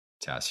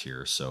tasks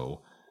here.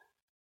 So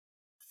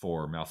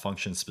for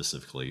malfunction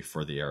specifically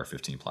for the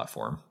AR-15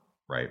 platform,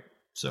 right?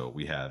 So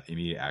we have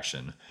immediate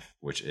action,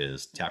 which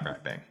is tap,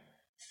 rack, bang.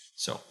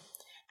 So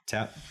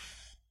tap,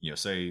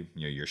 say,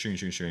 you're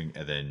shooting,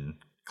 and then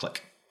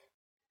click.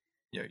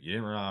 You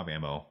didn't run out of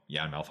ammo.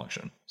 Yeah,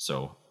 malfunction.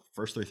 So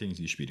first three things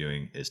you should be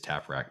doing is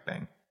tap, rack,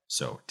 bang.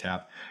 So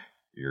tap,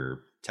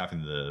 you're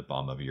tapping the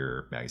bottom of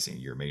your magazine.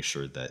 You're making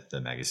sure that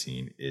the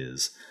magazine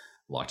is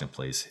locked in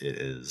place. It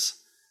is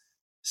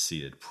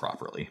seated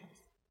properly.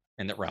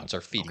 And that rounds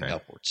are feeding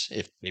upwards.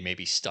 If they may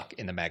be stuck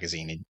in the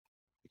magazine,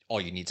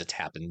 all you need is a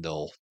tap and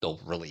they'll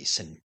release,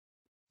 and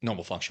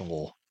normal function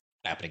will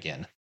happen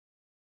again.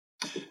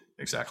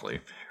 Exactly.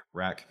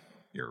 Rack,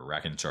 you're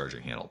racking the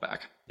charging handle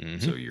back.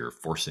 Mm-hmm. So you're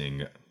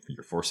forcing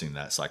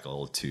that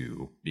cycle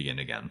to begin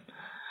again.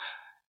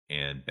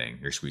 And bang,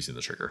 you're squeezing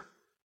the trigger.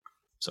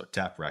 So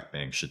tap, rack,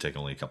 bang should take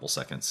only a couple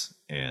seconds,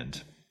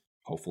 and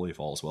hopefully if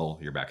all is well,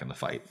 you're back in the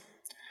fight.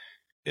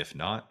 If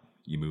not,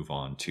 you move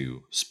on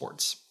to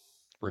sports.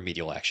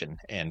 Remedial action.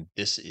 And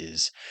this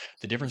is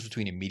the difference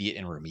between immediate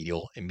and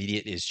remedial.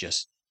 Immediate is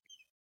just,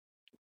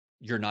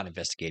 you're not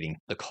investigating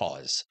the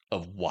cause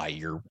of why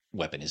your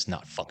weapon is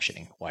not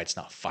functioning, why it's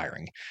not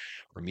firing.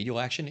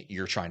 Remedial action,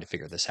 you're trying to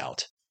figure this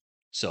out.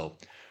 So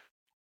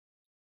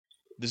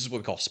this is what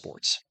we call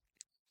sports.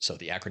 So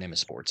the acronym is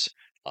sports.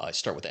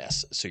 Start with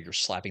S. So you're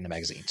slapping the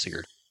magazine. So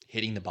you're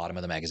hitting the bottom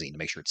of the magazine to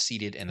make sure it's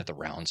seated and that the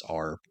rounds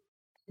are,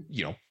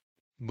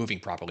 moving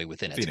properly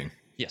within it. Feeding.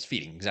 Yes,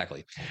 feeding,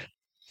 exactly.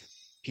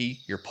 P,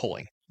 you're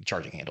pulling the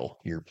charging handle.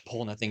 You're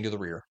pulling that thing to the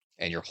rear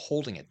and you're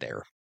holding it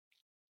there.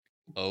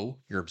 O,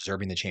 you're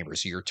observing the chamber.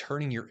 So you're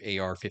turning your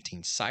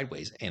AR-15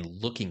 sideways and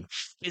looking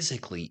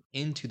physically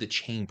into the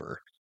chamber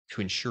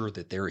to ensure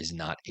that there is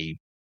not an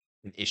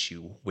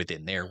issue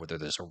within there, whether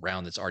there's a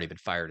round that's already been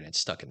fired and it's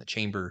stuck in the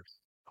chamber,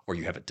 or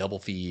you have a double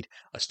feed,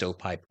 a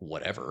stovepipe,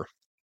 whatever.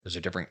 Those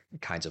are different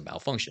kinds of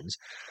malfunctions.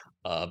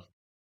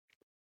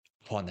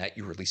 Upon that,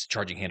 you release the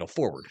charging handle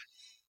forward,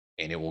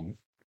 and it will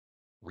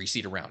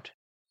reseat around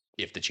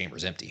if the chamber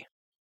is empty.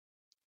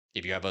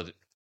 If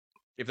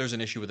there's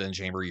an issue within the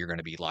chamber, you're going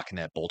to be locking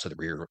that bolt to the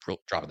rear,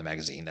 dropping the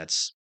magazine.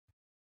 That's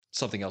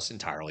something else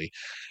entirely.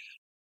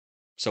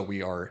 So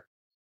we're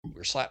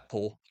slap,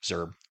 pull,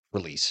 observe,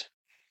 release.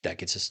 That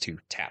gets us to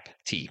tap,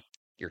 T.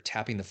 You're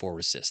tapping the forward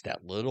assist,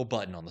 that little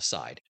button on the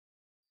side.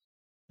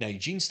 Now,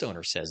 Eugene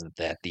Stoner says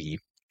that the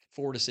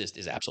forward assist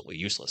is absolutely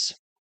useless,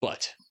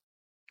 but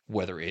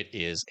whether it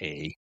is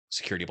a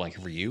security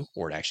blanket for you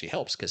or it actually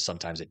helps, because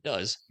sometimes it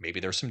does, maybe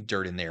there's some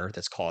dirt in there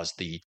that's caused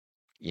the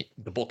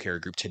bulk carrier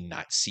group to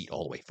not seat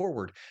all the way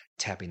forward.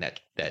 Tapping that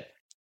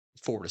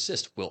forward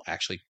assist will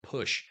actually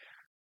push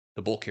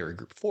the bulk carrier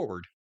group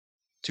forward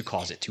to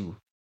cause it to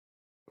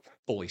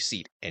fully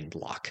seat and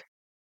lock.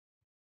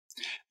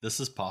 This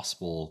is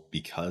possible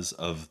because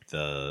of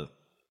the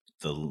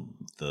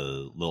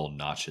little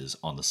notches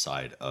on the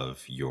side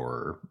of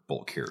your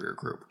bulk carrier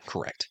group.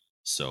 Correct.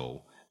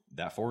 So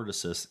that forward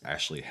assist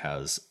actually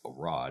has a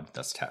rod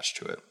that's attached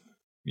to it,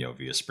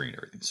 via spring and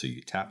everything. So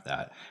you tap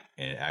that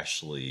and it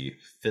actually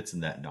fits in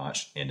that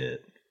notch and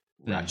it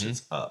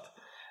ratchets up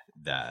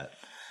that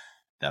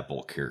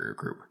bulk carrier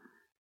group.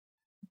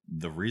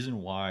 The reason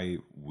why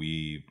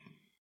we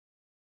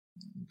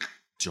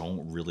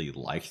don't really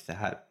like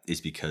that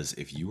is because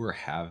if you are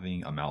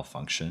having a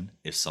malfunction,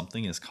 if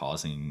something is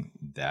causing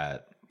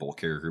that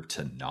bulk carrier group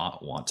to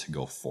not want to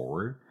go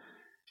forward,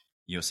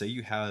 say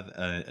you have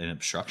an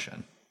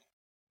obstruction,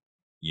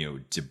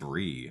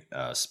 debris,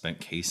 spent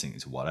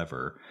casings,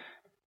 whatever,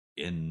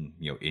 in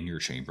your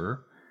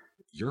chamber,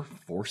 you're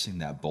forcing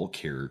that bulk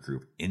carrier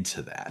group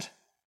into that,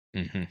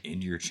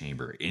 in your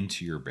chamber,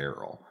 into your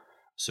barrel.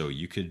 So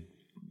you could,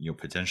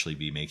 potentially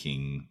be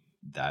making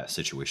that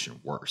situation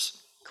worse.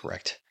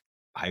 Correct.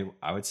 I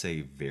would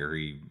say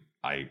and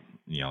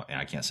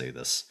I can't say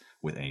this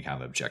with any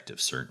kind of objective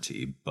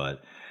certainty,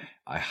 but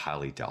I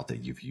highly doubt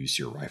that you've used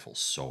your rifle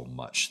so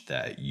much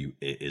that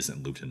it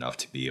isn't lubed enough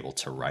to be able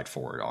to ride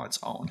forward on its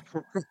own.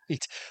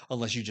 Right.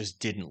 Unless you just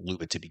didn't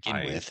lube it to begin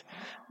with.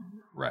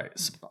 Right.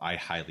 So I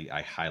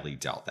highly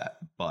doubt that,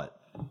 but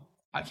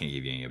I can't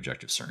give you any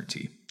objective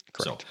certainty.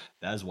 Correct. So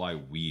that is why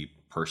we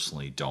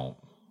personally don't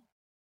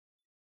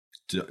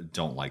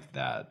like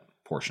that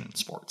portion in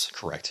sports.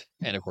 Correct.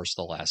 And of course,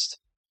 the last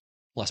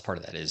part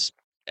of that is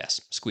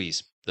S,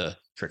 squeeze the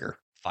trigger.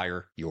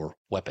 Fire your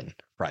weapon,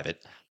 private.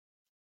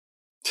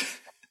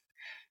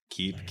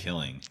 Keep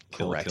killing.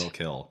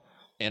 Kill.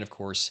 And of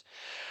course,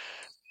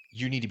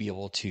 you need to be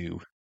able to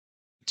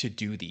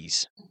do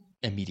these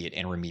immediate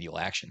and remedial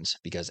actions,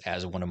 because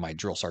as one of my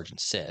drill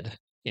sergeants said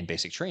in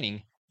basic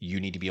training,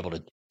 you need to be able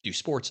to do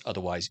sports.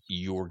 Otherwise,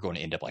 you're going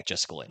to end up like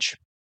Jessica Lynch.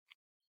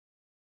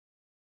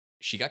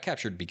 She got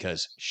captured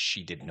because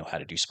she didn't know how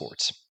to do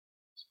sports.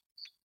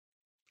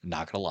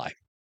 Not gonna lie.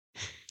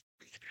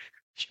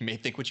 You may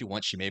think what you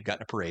want. She may have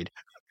gotten a parade.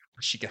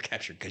 She got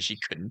captured because she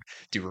couldn't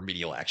do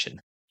remedial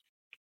action.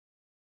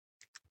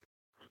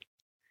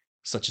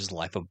 Such is the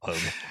life of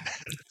Pogue.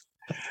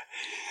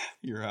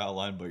 You're out of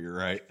line, but you're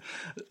right.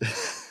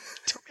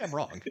 Tell me I'm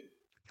wrong.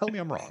 Tell me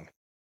I'm wrong.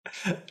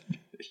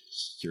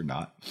 You're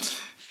not.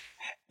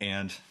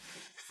 And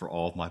for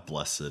all of my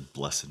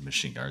blessed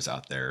machine gunners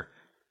out there,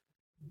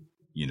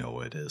 you know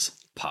what it is.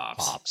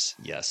 Pops.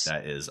 Yes.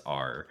 That is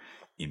our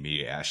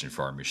immediate action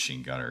for our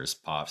machine gunners.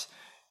 Pops,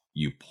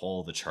 you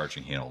pull the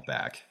charging handle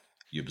back.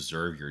 You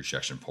observe your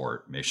ejection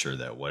port. Make sure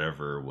that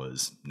whatever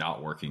was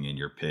not working in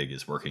your pig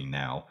is working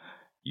now.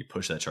 You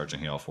push that charging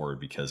handle forward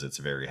because it's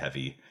very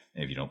heavy.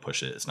 And if you don't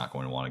push it, it's not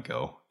going to want to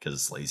go because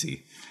it's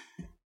lazy.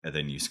 And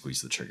then you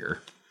squeeze the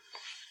trigger.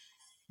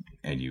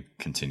 And you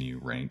continue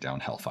raining down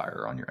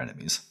hellfire on your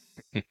enemies.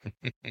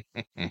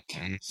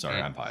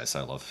 Sorry, I'm biased.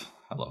 I love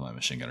my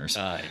machine gunners.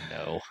 I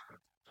know.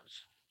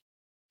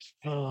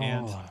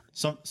 And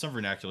some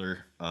vernacular.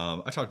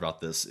 I talked about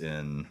this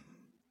in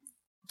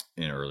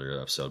an earlier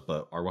episode,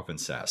 but our weapon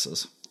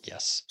statuses.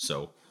 Yes.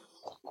 So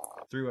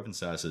 3 weapon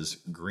statuses: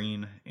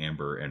 green,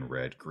 amber, and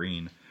red.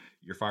 Green,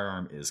 your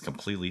firearm is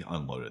completely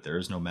unloaded. There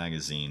is no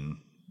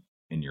magazine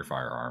in your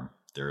firearm.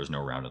 There is no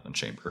round in the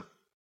chamber.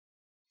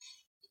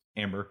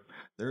 Amber,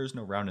 there is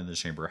no round in the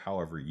chamber.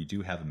 However, you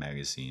do have a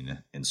magazine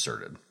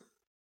inserted.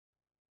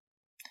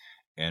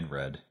 And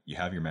red, you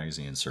have your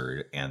magazine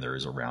inserted, and there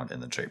is a round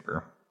in the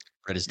chamber.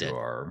 Red is dead.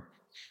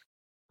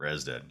 Red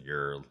is dead.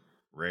 You're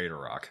ready to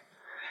rock.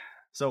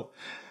 So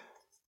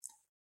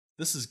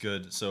this is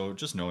good. So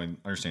just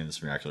understanding this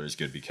vernacular is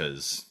good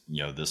because,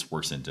 this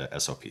works into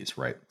SOPs,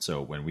 right?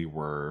 So when we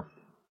were,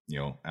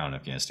 out in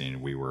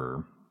Afghanistan, we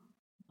were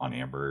on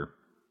amber,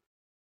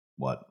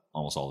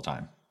 almost all the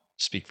time.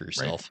 Speak for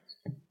yourself.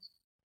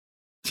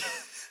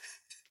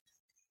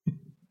 Right?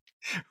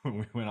 When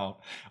we went out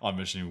on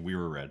mission, we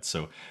were red.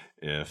 So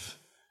if,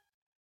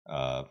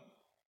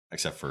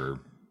 except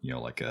for,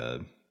 like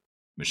a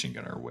machine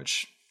gunner,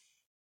 which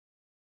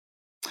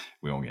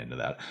we won't get into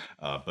that.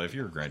 But if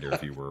you're a grenadier,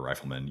 if you were a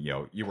rifleman,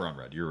 you were on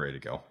red. You're ready to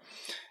go.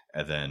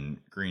 And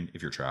then green,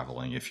 if you're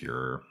traveling, if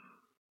you're,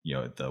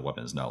 the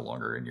weapon is no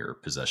longer in your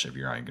possession, if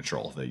you're not in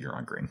control, that you're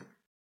on green.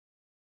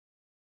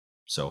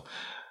 So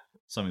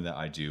something that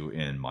I do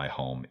in my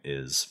home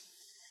is,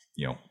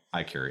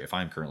 if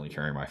I'm currently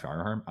carrying my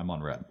firearm, I'm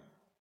on red.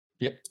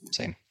 Yep,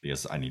 same.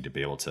 Because I need to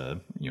be able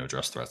to,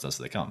 address threats as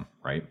they come,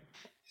 right?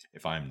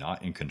 If I'm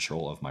not in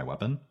control of my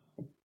weapon,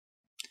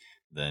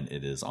 then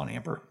it is on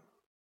amber.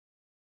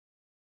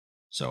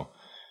 So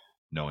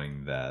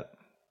knowing that,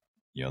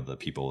 the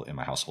people in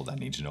my household that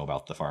need to know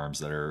about the firearms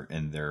that are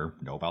in there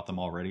know about them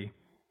already,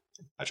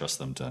 I trust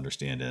them to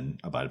understand and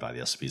abide by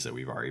the SOPs that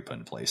we've already put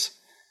in place.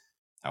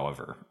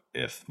 However,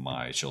 if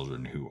my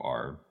children who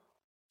are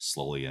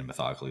slowly and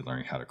methodically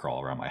learning how to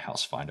crawl around my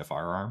house find a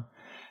firearm,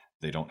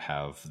 they don't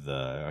have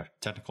the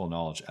technical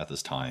knowledge at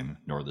this time,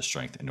 nor the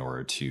strength in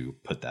order to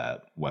put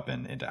that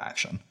weapon into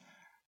action.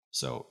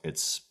 So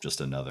it's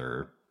just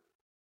another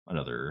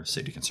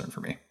safety concern for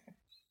me.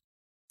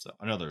 So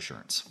another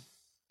assurance.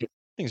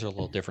 Things are a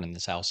little different in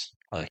this house.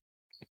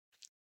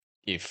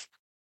 If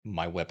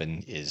my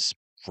weapon is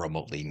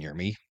remotely near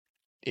me,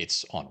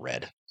 it's on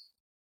red.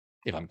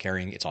 If I'm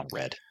carrying, it's on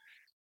red.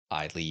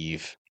 I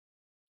leave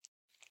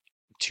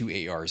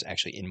 2 ARs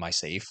actually in my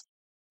safe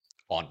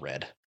on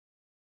red.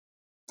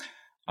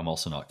 I'm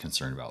also not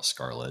concerned about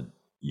Scarlet,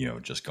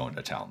 just going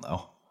to town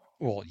though.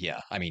 Well,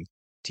 yeah. I mean,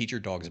 teach your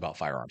dogs about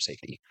firearm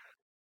safety.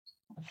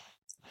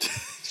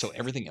 So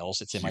everything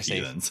else it's in my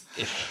safe.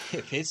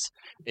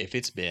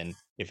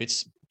 If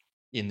it's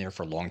in there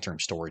for long-term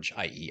storage,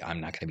 i.e.,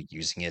 I'm not going to be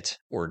using it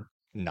or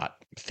not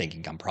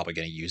thinking I'm probably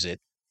going to use it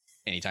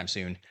anytime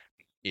soon,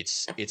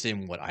 it's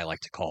in what I like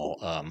to call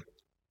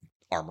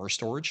armor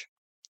storage.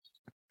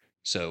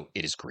 So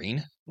it is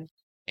green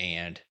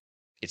and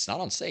it's not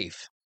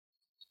unsafe.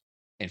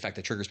 In fact,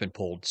 the trigger's been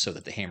pulled so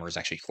that the hammer is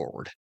actually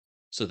forward,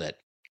 so that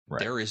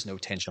there is no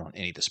tension on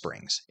any of the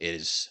springs. It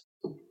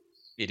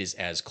is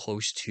as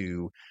close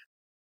to,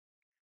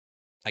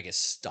 I guess,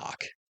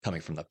 stock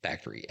coming from the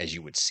factory as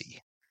you would see.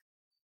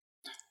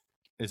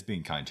 It's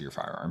being kind to your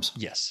firearms.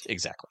 Yes,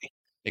 exactly.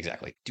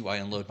 Do I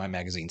unload my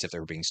magazines if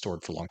they're being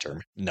stored for long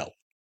term? No.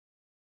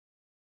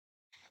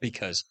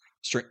 Because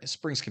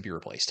springs can be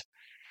replaced.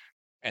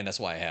 And that's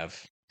why I have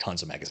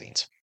tons of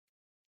magazines.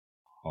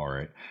 All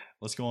right.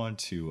 Let's go on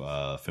to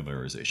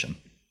familiarization.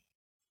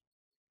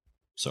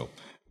 So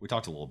we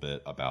talked a little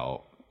bit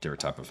about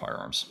different type of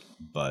firearms,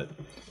 but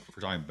if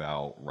we're talking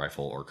about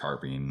rifle or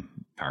carbine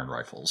powered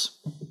rifles,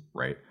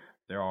 right?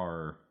 There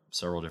are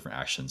several different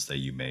actions that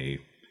you may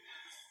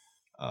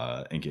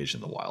engage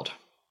in the wild,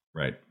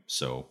 right?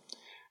 So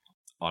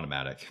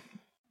automatic,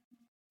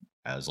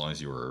 as long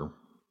as you're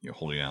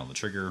holding down the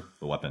trigger,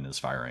 the weapon is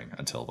firing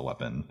until the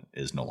weapon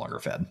is no longer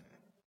fed.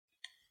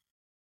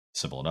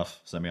 Simple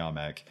enough.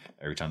 Semi-automatic,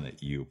 every time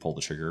that you pull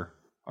the trigger,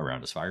 a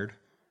round is fired.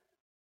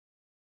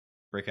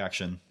 Break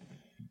action.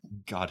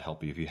 God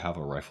help you if you have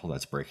a rifle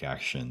that's break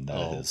action.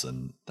 That is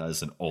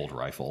an old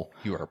rifle.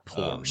 You are a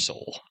poor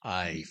soul.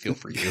 I feel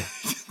for you.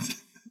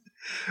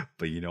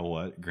 But you know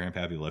what?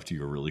 Grandpappy left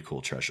you a really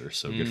cool treasure,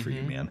 so good for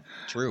you, man.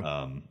 True.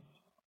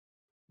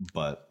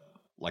 But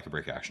like a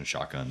break action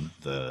shotgun,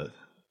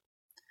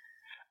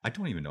 I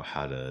don't even know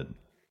how to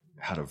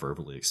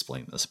verbally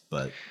explain this,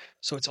 but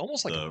so it's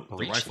almost like a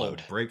breech the rifle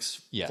load.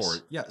 Breaks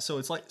forward. Yeah, so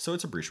it's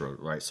a breech load,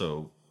 right?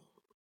 So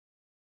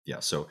yeah,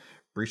 so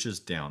breaches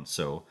down.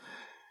 So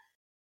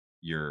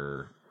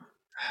you're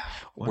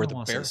where the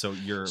barrel. So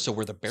your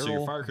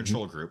fire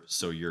control group.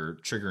 So your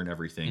trigger and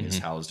everything is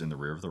housed in the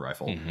rear of the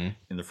rifle.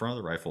 In the front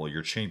of the rifle,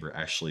 your chamber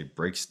actually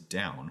breaks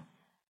down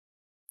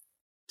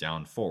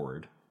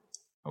forward.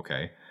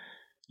 Okay,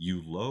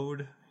 you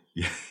load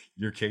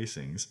your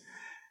casings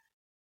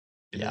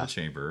into the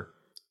chamber,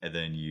 and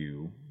then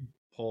you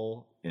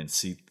pull and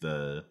seat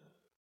the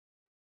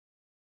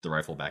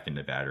rifle back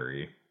into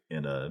battery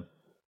in a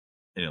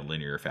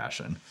linear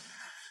fashion.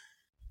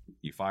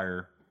 You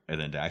fire, and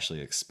then to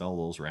actually expel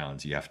those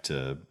rounds, you have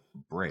to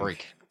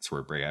break. That's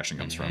where break action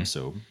comes from.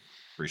 So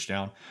breach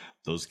down,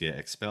 those get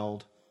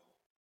expelled,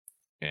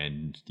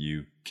 and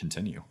you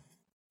continue.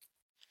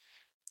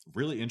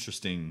 Really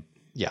interesting.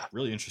 Yeah.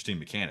 Really interesting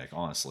mechanic,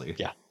 honestly.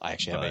 Yeah. I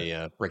actually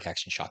have a break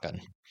action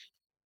shotgun.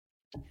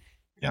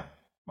 Yeah.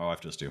 My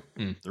wife does too.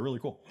 They're really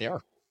cool. They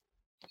are.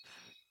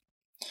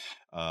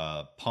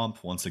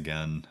 Pump, once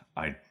again,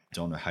 I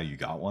don't know how you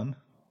got one.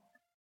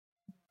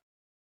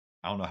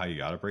 I don't know how you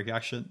got a break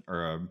action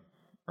or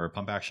a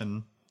pump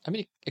action. I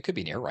mean, it could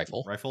be an air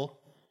rifle.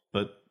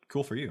 But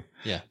cool for you.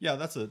 Yeah. Yeah,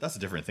 that's a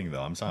different thing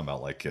though. I'm talking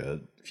about like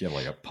if you have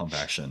like a pump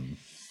action,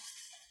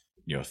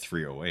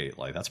 308,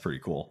 like that's pretty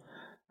cool.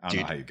 I don't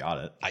know how you got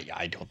it.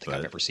 I don't think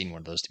I've ever seen one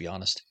of those, to be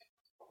honest.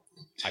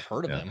 I've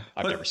heard of them.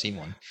 I've never seen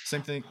one.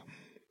 Same thing.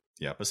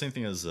 Yeah, but same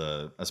thing as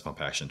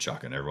pump action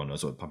shotgun. Everyone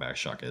knows what pump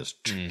action shotgun is.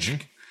 Mm-hmm.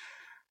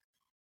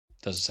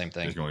 Does the same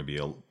thing. There's going to be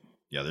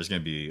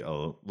a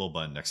little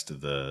button next to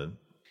the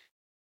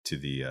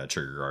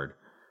trigger guard.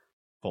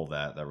 Pull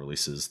that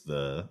releases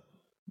the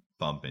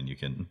pump, and you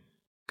can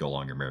go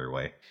along your merry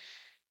way.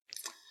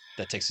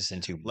 That takes us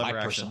into lever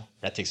action.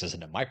 That takes us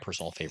into my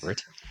personal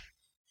favorite,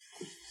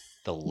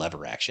 the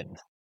lever action.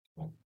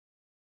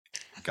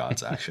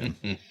 God's action.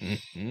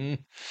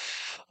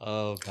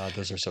 Oh God,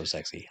 those are so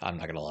sexy. I'm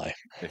not gonna lie.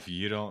 If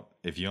you don't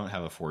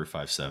have a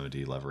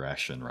 4570 lever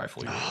action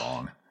rifle, you're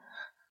wrong.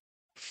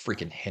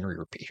 Freaking Henry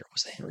repeater.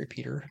 Was it Henry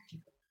repeater?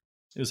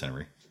 It was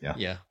Henry. Yeah.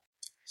 Yeah.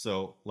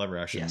 So lever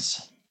action.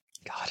 Yes.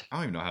 God. I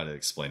don't even know how to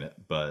explain it,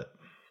 but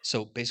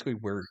so basically,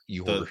 where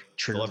your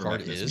trigger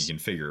guard is, you can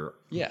figure.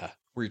 Yeah,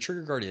 where your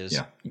trigger guard is,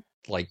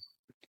 like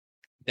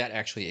that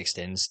actually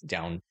extends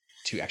down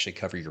to actually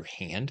cover your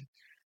hand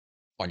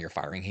on your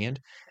firing hand.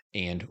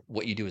 And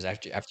what you do is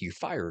after you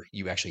fire,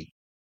 you actually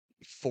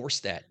force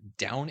that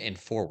down and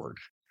forward.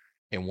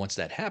 And once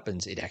that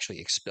happens, it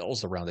actually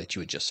expels the round that you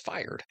had just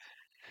fired.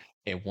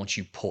 And once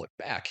you pull it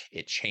back,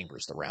 it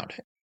chambers the round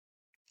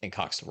and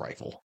cocks the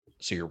rifle.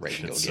 So you're ready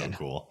to go again. So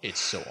cool. It's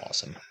so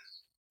awesome.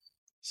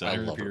 So I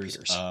love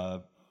repeaters.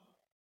 What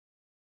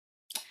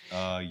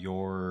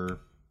am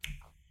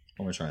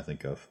I trying to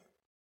think of?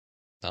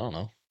 I don't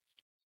know.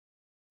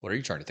 What are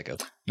you trying to think of?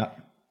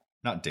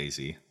 Not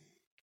Daisy.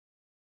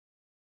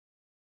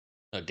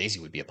 No, Daisy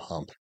would be a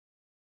pump.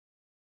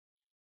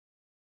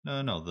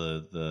 No,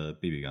 the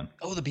BB gun.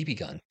 Oh, the BB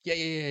gun.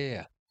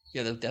 Yeah.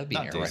 Yeah, that would be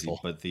not an air Daisy, rifle.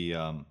 But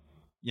the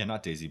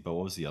not Daisy, but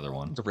what was the other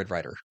one? The Red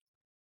Ryder.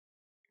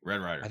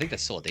 Red Ryder. I think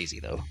that's still a Daisy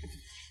though.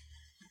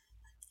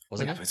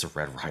 Wasn't it? It's a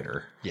Red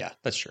Ryder. Yeah,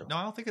 that's true. No,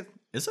 I don't think it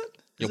is. It?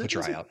 You'll put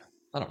your eye out.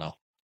 I don't know.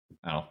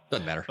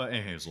 Doesn't matter. But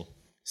anyway, Hazel,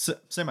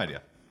 same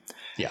idea.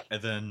 Yeah.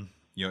 And then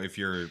if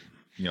you're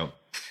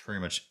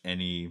pretty much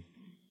any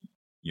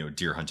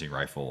deer hunting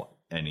rifle,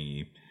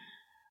 any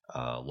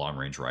long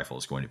range rifle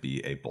is going to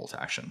be a bolt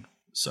action.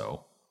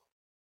 So,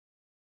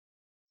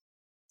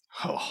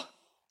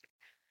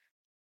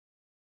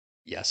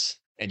 yes,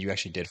 and you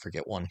actually did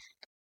forget one.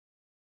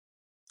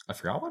 I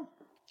forgot one.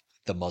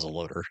 The muzzle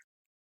loader.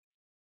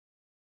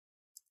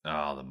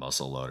 Oh, the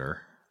muzzle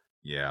loader.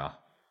 Yeah,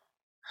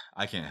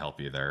 I can't help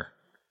you there.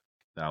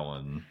 That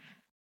one,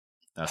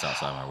 that's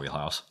outside my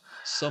wheelhouse.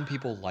 Some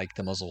people like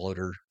the muzzle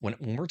loader. When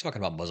we're talking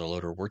about muzzle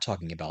loader, we're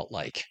talking about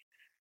like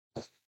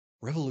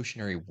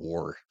Revolutionary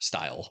War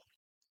style.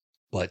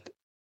 But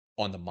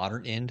on the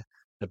modern end,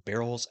 the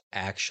barrel's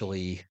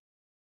actually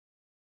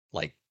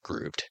like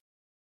grooved.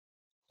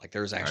 Like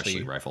there's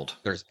actually rifled.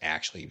 There's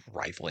actually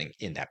rifling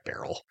in that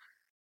barrel.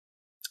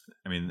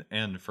 I mean,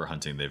 and for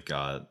hunting, they've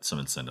got some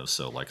incentives.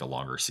 So like a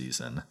longer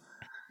season.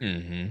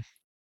 Mm-hmm.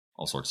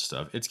 All sorts of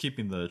stuff. It's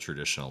keeping the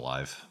tradition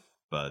alive,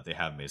 but they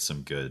have made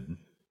some good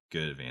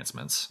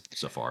advancements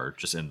so far.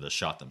 Just in the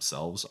shot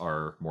themselves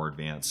are more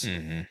advanced,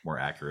 more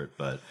accurate,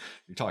 but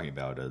you're talking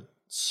about a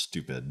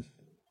stupid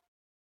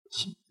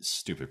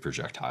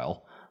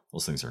projectile.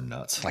 Those things are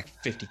nuts. Like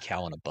 50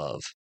 cal and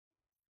above.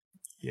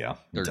 Yeah,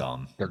 they're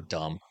dumb. They're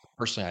dumb.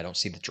 Personally, I don't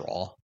see the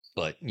draw,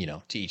 but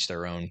to each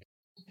their own.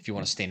 If you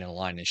want to stand in a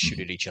line and shoot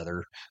at each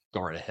other,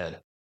 go right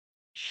ahead.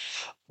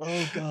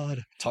 Oh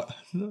God!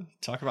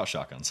 Talk about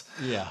shotguns.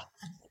 Yeah.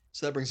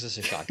 So that brings us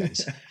to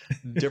shotguns.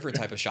 Different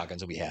type of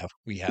shotguns that we have.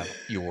 We have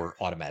your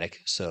automatic.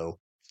 So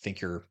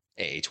think your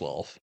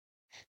AA-12.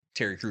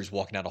 Terry Crews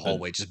walking down a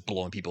hallway, just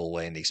blowing people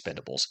away in the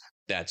Expendables.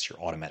 That's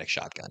your automatic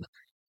shotgun.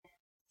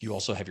 You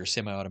also have your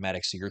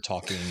semi-automatic. So you're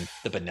talking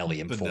the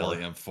Benelli M4.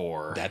 Benelli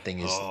M4. That thing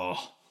is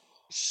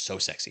so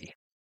sexy.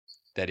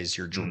 That is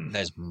your dream.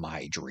 That is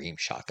my dream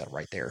shotgun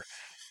right there.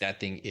 That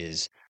thing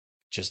is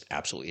just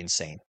absolutely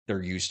insane.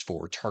 They're used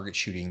for target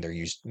shooting. They're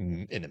used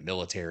in the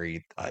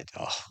military. Oh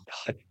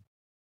God,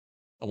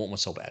 I want one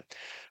so bad.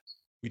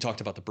 We talked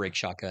about the brake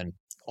shotgun,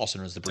 also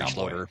known as the breech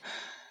loader.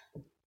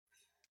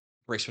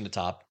 Brakes from the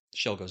top,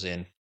 shell goes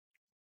in,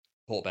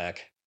 pull it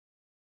back.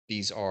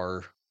 These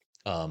are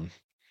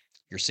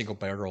your single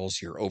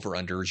barrels, your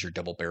over-unders, your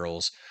double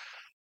barrels.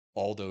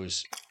 All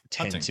those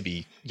tend to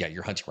be,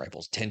 your hunting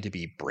rifles tend to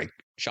be brake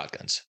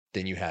shotguns.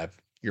 Then you have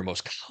your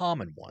most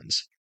common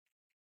ones,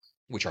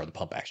 which are the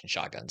pump action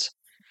shotguns.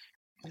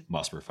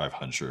 Mossberg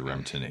 500,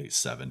 Remington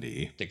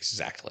 870.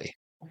 Exactly.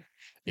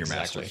 Your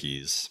Master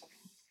Keys.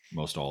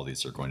 Most all of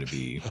these are going to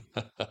be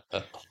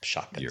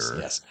shotguns.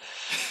 Yes.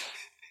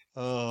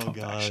 Oh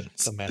God,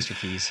 actions. The Master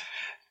Keys.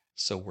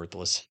 So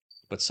worthless,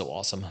 but so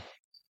awesome.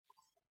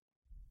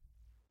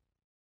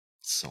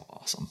 So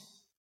awesome.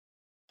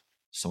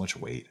 So much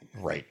weight.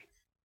 Right.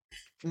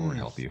 Or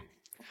help you.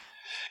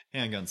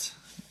 Handguns.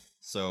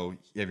 So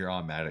you have your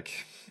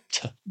automatic.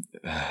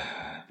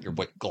 Your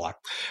what, Glock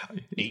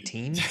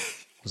 18?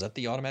 Was that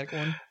the automatic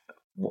one?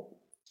 Well,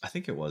 I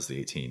think it was the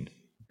 18.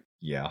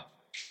 Yeah.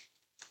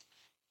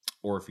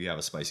 Or if you have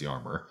a spicy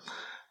armor.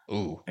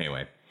 Ooh.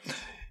 Anyway,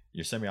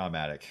 you're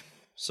semi-automatic,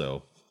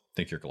 so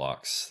think your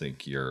Glocks,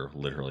 think you're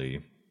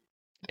literally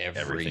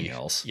everything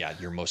else. Yeah,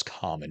 your most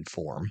common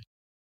form.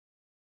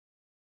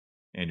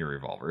 And your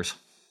revolvers.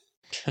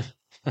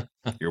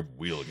 Your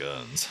wheel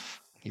guns.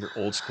 Your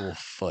old school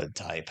FUD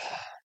type.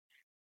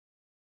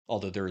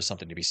 Although there is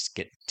something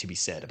to be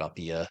said about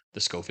the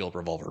Schofield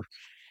revolver.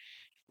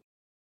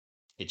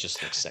 It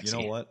just looks sexy.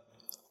 You know what?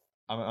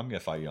 I'm gonna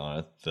fight you on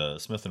it. The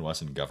Smith &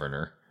 Wesson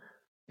Governor.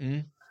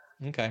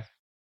 Okay.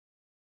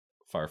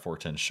 Fire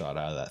 410 shot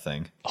out of that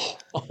thing.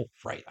 Oh,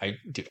 right.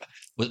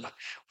 Was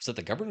that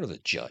the Governor or the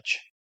Judge?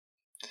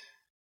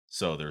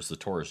 So there's the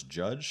Taurus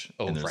Judge,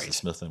 and there's the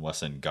Smith &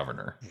 Wesson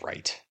Governor.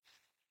 Right.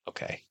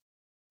 Okay.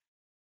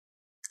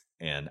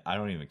 And I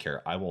don't even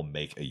care. I will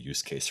make a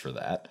use case for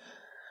that.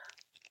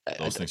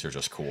 Those things are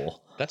just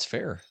cool. That's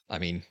fair. I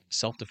mean,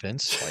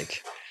 self-defense,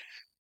 like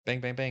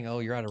bang, bang, bang. Oh,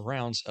 you're out of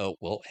rounds. Oh,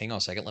 well, hang on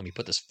a second. Let me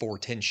put this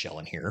 410 shell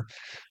in here.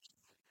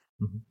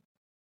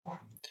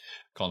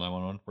 Call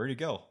 911. Where'd he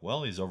go?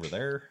 Well, he's over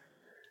there,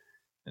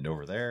 and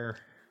over there,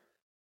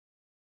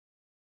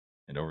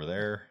 and over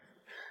there.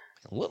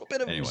 A little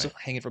bit of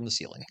hanging from the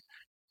ceiling.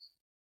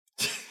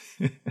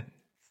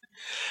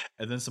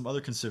 And then some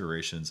other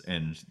considerations.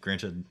 And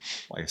granted,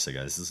 like I said,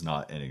 guys, this is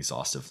not an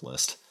exhaustive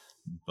list,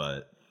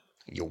 but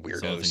you weirdos.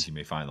 Some of the things you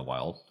may find in the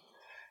wild.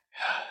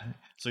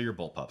 So your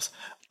bullpups.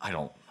 I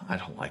don't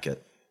like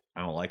it.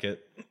 I don't like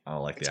it. I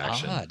don't like the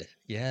action. It's odd.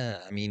 Yeah,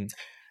 I mean,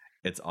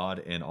 it's odd,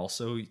 and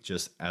also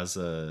just as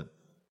the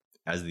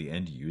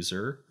end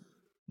user,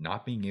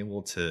 not being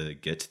able to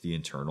get to the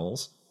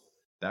internals,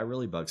 that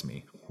really bugs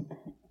me.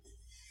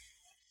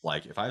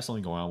 Like, if I have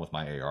something going on with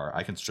my AR,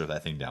 I can strip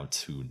that thing down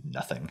to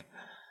nothing.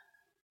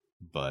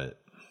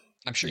 But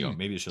I'm sure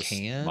maybe it's just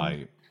my.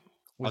 I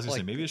was gonna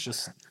say maybe it's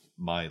just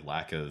my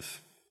lack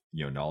of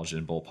knowledge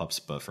in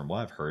bullpups, but from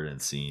what I've heard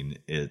and seen,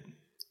 it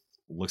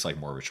looks like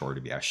more of a chore to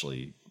be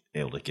actually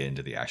able to get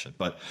into the action.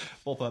 But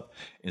bullpup,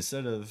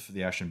 instead of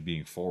the action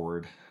being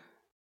forward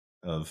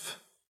of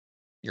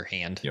your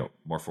hand,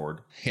 more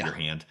forward your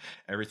hand,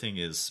 everything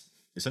is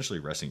essentially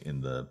resting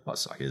in the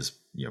buttstock, is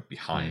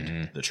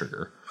behind the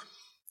trigger.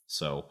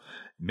 So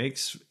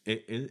it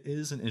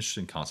is an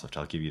interesting concept.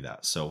 I'll give you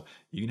that. So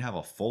you can have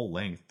a full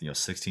length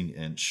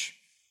 16-inch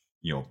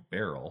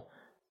barrel,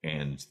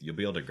 and you'll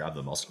be able to grab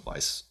the muzzle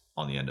device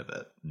on the end of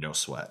it, no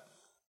sweat.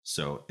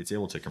 So it's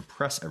able to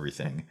compress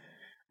everything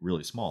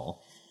really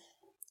small,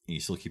 and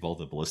you still keep all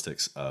the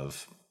ballistics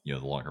of the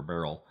longer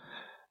barrel.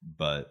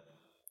 But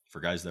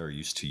for guys that are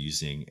used to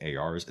using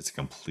ARs, it's a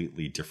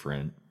completely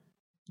different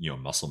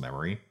muscle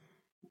memory.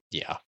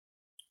 Yeah,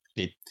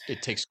 it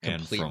takes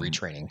complete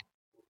retraining.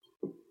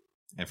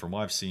 And from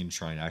what I've seen,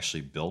 trying to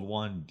actually build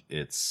one,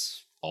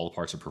 it's all the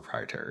parts are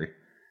proprietary.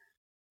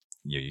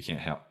 You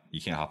can't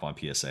hop on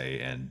PSA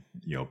and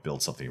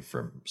build something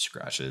from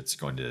scratch. It's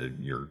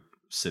you're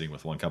sitting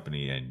with one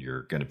company and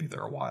you're going to be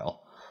there a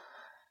while.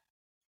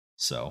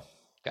 So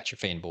got your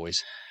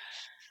fanboys.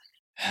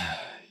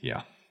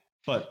 Yeah,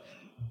 but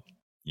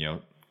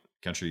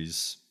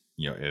countries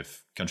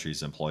if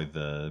countries employ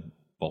the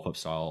bullpup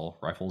style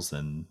rifles,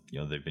 then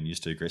they've been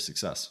used to great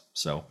success.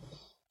 So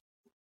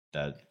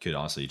that could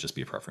honestly just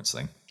be a preference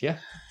thing. Yeah.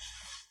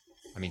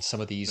 I mean,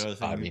 some of these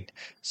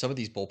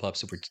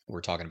bullpups that we're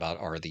talking about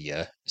are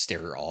the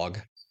Steyr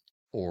AUG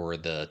or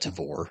the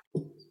Tavor,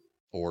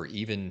 or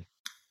even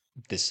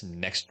this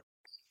next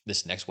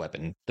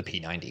weapon, the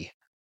P90.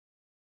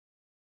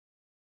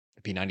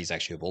 The P90 is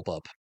actually a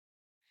bullpup.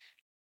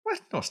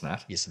 What? No, it's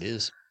not. Yes, it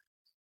is.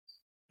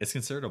 It's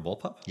considered a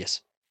bullpup?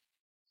 Yes.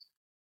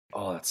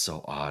 Oh, that's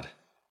so odd.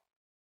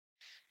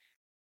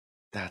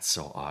 That's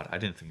so odd. I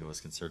didn't think it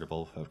was considered a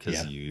bullpup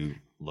because you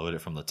load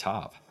it from the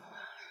top.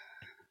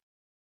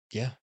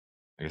 Yeah.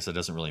 I guess it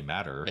doesn't really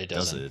matter. It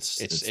doesn't. Does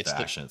it? It's the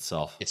action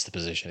itself. It's the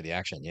position of the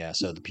action. Yeah.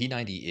 So the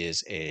P90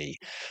 is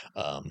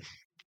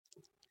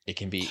it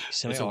can be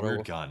semi-auto. It's a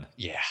weird gun.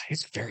 Yeah.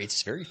 It's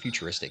very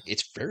futuristic.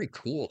 It's very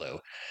cool though,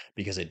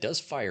 because it does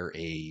fire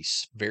a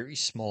very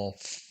small,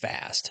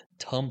 fast,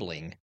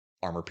 tumbling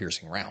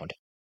armor-piercing round.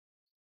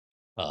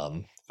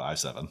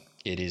 5.7.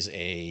 It is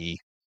a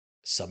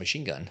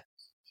submachine gun.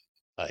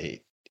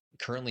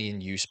 Currently in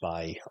use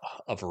by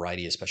a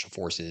variety of special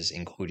forces,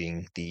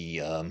 including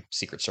the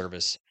Secret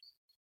Service.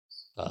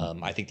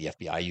 I think the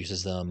FBI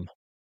uses them,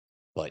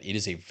 but it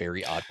is a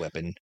very odd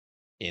weapon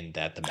in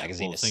that the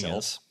magazine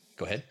itself.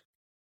 Go ahead.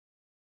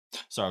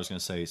 So I was going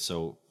to say,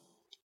 so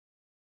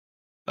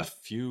a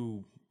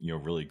few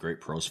really great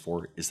pros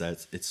for it is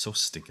that it's so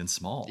stinking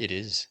small. It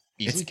is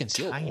easily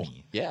concealable.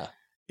 Tiny. Yeah,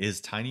 it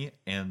is tiny,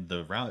 and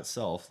the round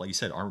itself, like you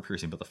said, armor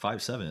piercing, but the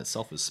 5.7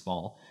 itself is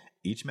small.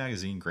 Each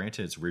magazine,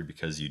 granted, it's weird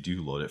because you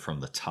do load it from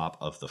the top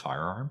of the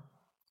firearm,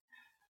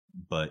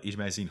 but each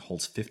magazine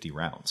holds 50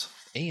 rounds.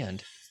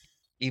 And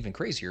even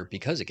crazier,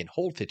 because it can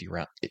hold 50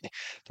 rounds.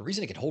 The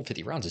reason it can hold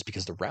 50 rounds is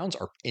because the rounds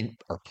are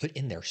put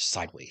in there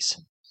sideways.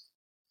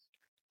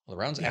 Well,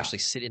 the rounds Yeah. actually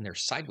sit in there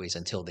sideways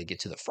until they get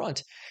to the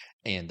front,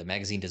 and the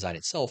magazine design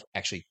itself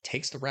actually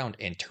takes the round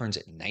and turns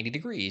it 90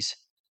 degrees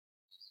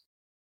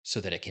so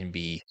that it can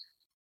be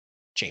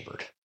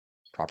chambered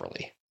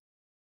properly.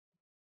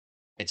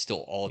 And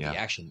still all of the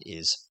Yeah. action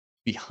is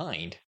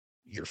behind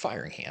your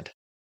firing hand.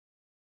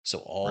 So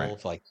all Right.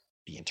 of like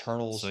the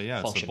internals So yeah,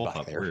 it's a function back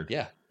bullpup. there. Weird.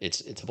 Yeah,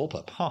 it's a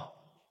bullpup. Huh.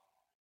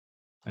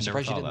 I'm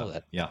surprised you didn't know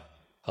that. Yeah.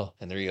 Oh,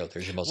 and there you go.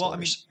 There's your muzzle Well, I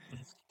mean,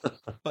 loaders.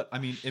 but I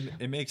mean,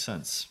 it makes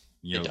sense,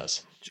 you know, It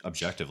does.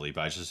 objectively.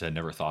 But I just had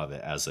never thought of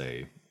it as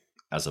a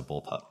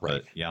bullpup.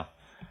 Right. But yeah,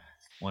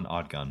 one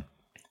odd gun.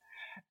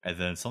 And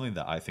then something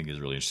that I think is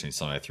really interesting,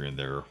 something I threw in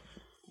there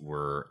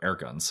were air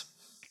guns.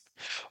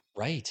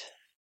 Right.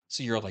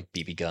 So you're like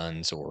BB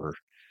guns or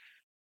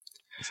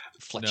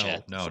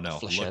flechette. No.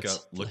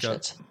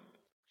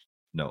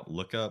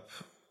 Look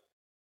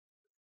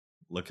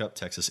up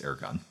Texas air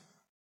gun.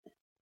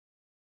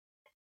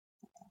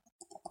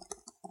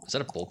 Is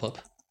that a bullpup?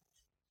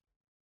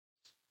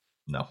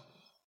 No.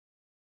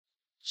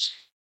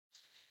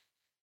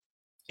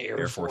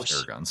 Air Force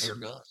air guns. Air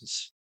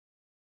guns.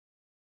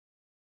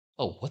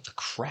 Oh, what the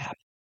crap?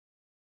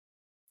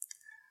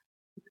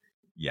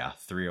 Yeah,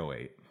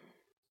 308.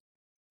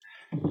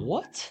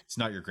 What? It's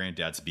not your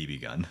granddad's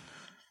BB gun.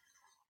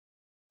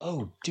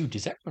 Oh, dude,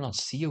 does that run on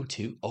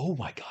CO2? Oh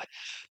my god.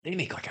 They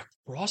make like a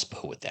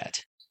crossbow with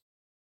that.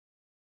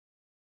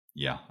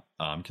 Yeah.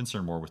 I'm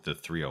concerned more with the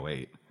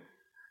 308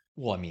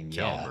 Well, I mean,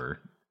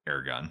 caliber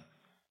air gun.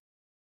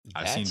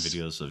 I've seen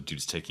videos of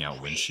dudes taking out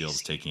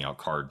windshields, taking out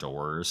car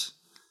doors.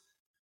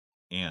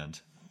 And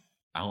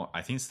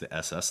I think it's the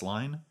SS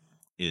line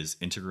is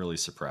integrally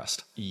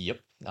suppressed. Yep.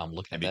 I'm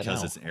looking and at that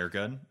because now. it's an air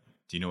gun,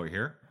 do you know what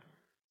here?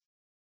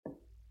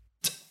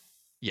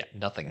 Yeah,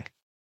 nothing.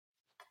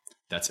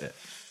 That's it.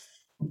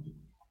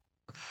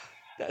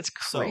 That's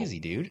crazy,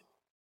 dude.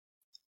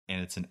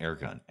 And it's an air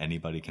gun.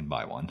 Anybody can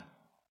buy one.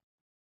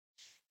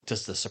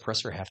 Does the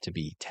suppressor have to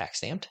be tax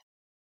stamped?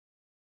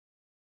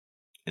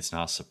 It's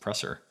not a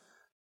suppressor.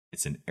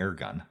 It's an air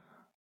gun.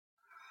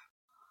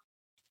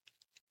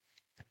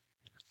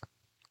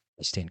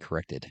 I stand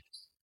corrected.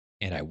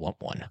 And I want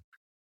one.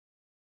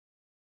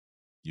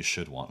 You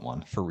should want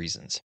one. For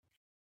reasons.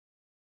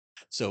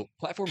 So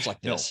platforms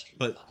like this.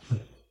 No, but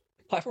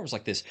platforms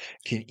like this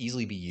can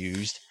easily be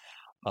used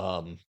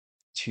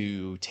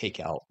to take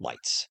out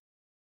lights.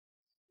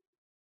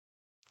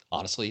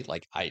 Honestly,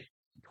 like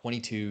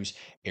 22s,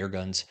 air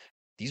guns,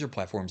 these are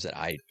platforms that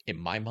in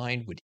my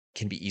mind,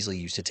 can be easily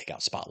used to take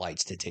out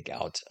spotlights, to take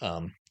out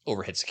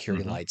overhead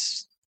security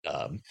lights,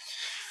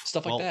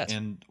 stuff like that.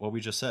 And what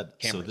we just said.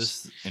 Cameras. So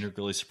this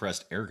integrally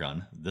suppressed air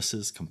gun, this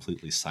is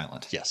completely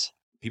silent. Yes.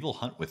 People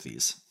hunt with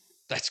these.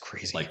 That's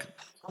crazy. Like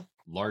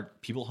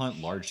people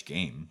hunt large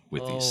game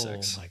with these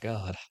six. Oh my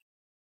god.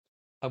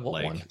 I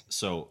want one.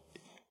 So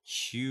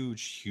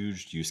huge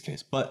use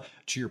case. But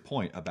to your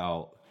point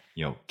about,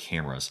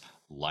 cameras,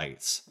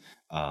 lights,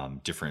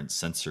 different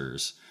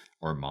sensors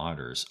or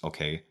monitors.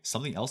 Okay.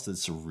 Something else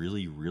that's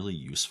really, really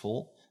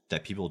useful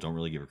that people don't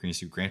really give a credence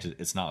to. Granted,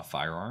 it's not a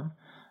firearm.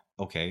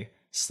 Okay.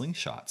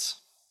 Slingshots.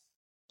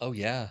 Oh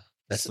yeah.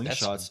 That's a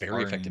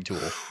very effective tool.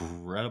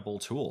 Incredible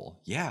tool.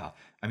 Yeah.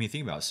 I mean,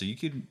 think about it. So you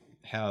could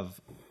have,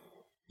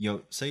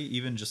 say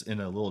even just in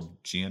a little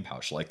GM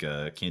pouch, like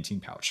a canteen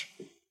pouch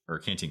or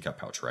a canteen cup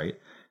pouch, right?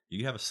 You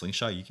could have a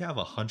slingshot. You could have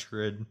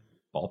 100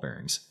 ball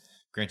bearings.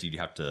 Granted, you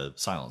have to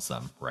silence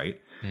them,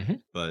 right? Mm-hmm.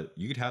 But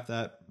you could have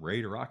that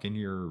ready to rock in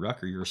your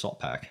ruck or your assault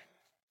pack.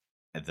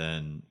 And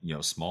then,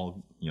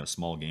 small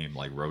game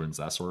like rodents,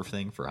 that sort of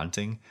thing for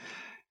hunting,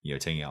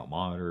 taking out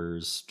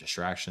monitors,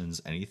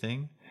 distractions,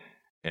 anything.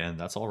 And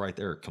that's all right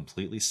there,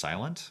 completely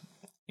silent.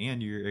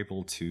 And you're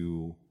able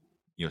to,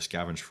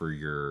 scavenge for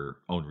your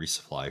own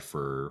resupply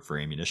for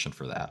ammunition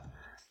for that.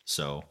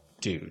 So,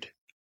 dude,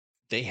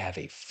 they have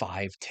a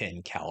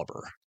 510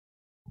 caliber.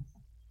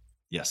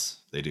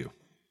 Yes, they do.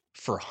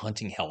 For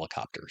hunting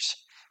helicopters.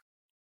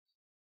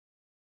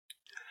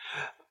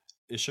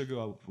 It should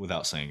go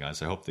without saying,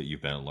 guys. I hope that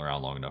you've been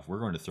around long enough. We're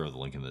going to throw the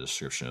link in the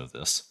description of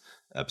this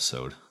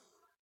episode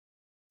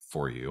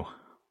for you.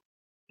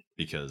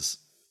 Because,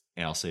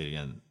 and I'll say it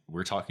again,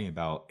 we're talking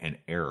about an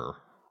air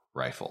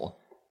rifle.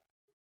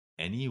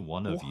 Any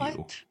one of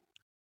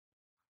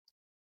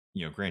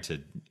you,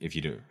 granted, if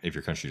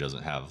your country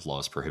doesn't have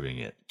laws prohibiting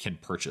it, can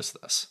purchase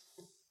this.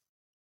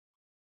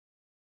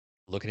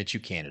 Looking at you,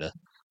 Canada.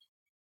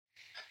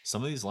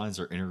 Some of these lines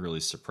are integrally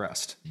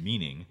suppressed,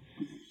 meaning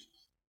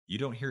you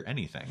don't hear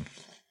anything.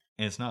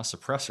 And it's not a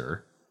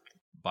suppressor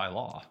by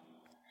law.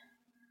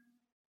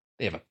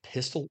 They have a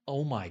pistol.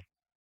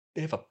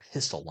 They have a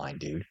pistol line,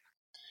 dude.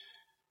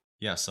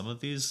 Yeah, some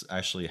of these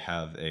actually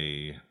have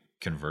a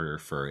converter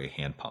for a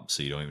hand pump,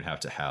 so you don't even have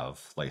to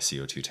have like a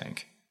CO2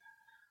 tank.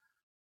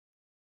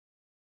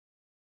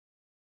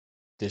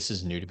 This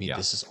is new to me. Yeah.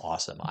 This is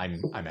awesome.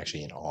 I'm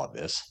actually in awe of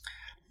this.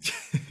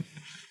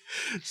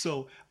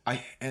 So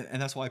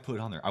and that's why I put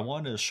it on there. I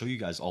wanted to show you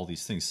guys all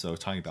these things. So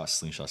talking about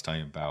slingshots,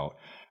 talking about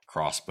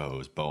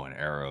crossbows, bow and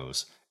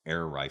arrows,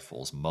 air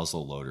rifles,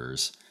 muzzle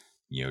loaders,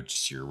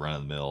 just your run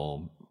of the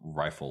mill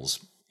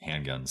rifles,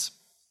 handguns,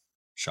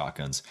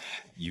 shotguns.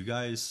 You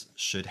guys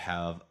should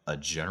have a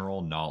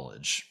general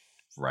knowledge,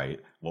 right?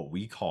 What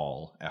we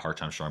call at Hard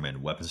Time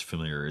Strongman weapons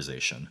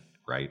familiarization,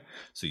 right?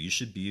 So you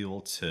should be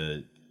able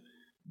to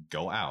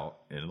go out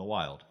into the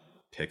wild,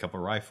 pick up a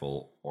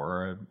rifle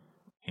or a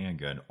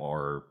handgun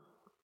or,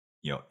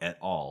 et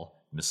al.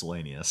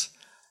 Miscellaneous,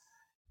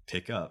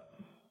 pick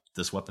up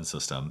this weapon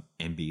system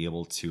and be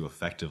able to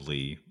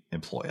effectively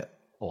employ it.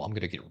 Oh, I'm going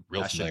to get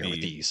real familiar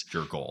with these.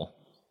 Your goal.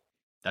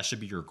 That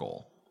should be your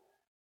goal.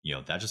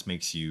 That just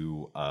makes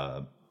you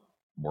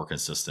more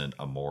consistent,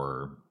 a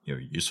more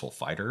useful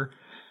fighter,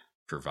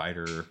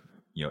 provider,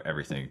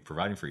 everything.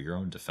 Providing for your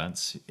own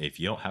defense. If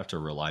you don't have to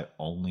rely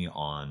only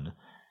on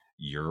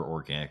your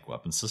organic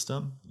weapon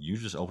system, you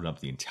just open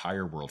up the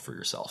entire world for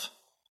yourself.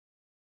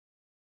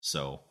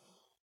 So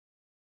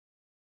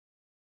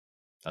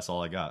that's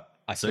all I got.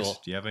 Six,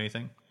 do you have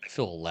anything? I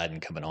feel Aladdin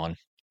coming on.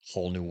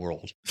 Whole new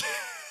world.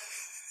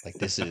 Like,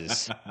 this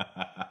is,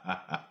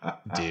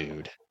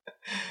 dude,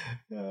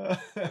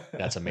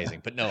 that's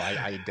amazing. But no,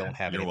 I don't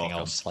have anything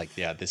else. Like,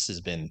 yeah, this has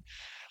been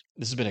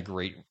a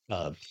great,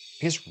 I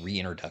guess,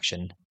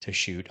 reintroduction to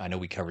Shoot. I know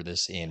we covered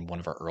this in one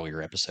of our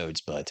earlier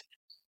episodes, but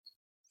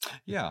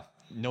yeah,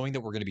 knowing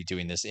that we're going to be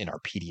doing this in our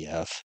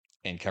PDF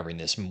and covering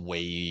this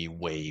way,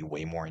 way,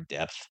 way more in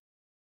depth.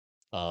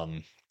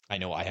 I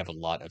know I have a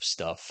lot of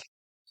stuff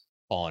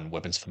on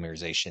weapons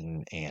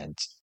familiarization and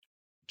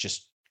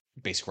just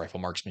basic rifle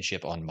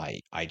marksmanship on my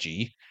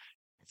IG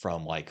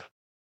from like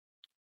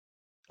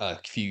a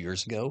few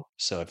years ago.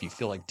 So if you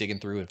feel like digging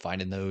through and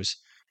finding those,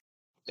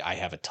 I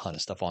have a ton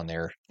of stuff on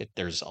there.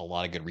 There's a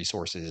lot of good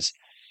resources.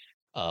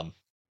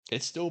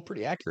 It's still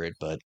pretty accurate,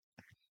 but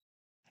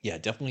yeah,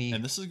 definitely.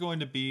 And this is going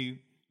to be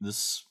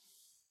this,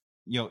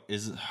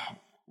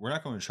 we're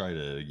not going to try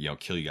to,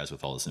 kill you guys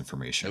with all this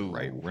information,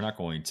 right? We're not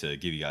going to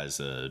give you guys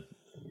a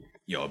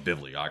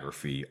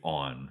bibliography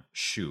on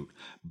Shoot,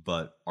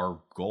 but our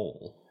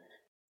goal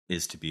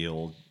is to be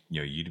able,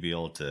 you to be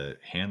able to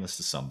hand this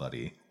to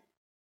somebody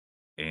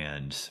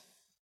and,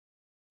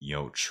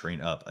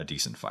 train up a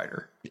decent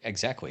fighter.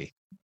 Exactly.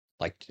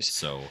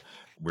 So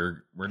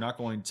we're not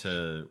going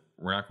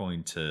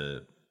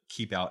to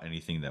keep out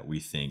anything that we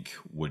think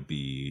would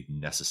be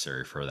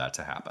necessary for that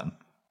to happen.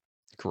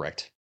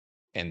 Correct.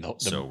 And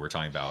so we're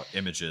talking about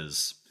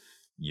images,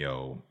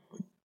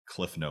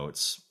 cliff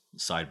notes,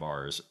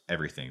 sidebars,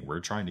 everything. We're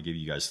trying to give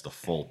you guys the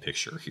full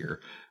picture here.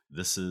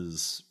 This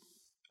is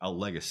a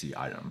legacy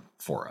item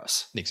for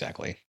us.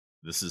 Exactly.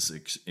 This is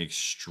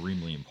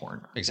extremely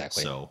important.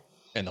 Exactly.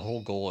 And the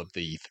whole goal of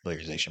the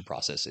familiarization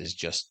process is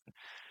just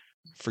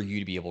for you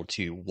to be able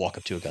to walk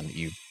up to a gun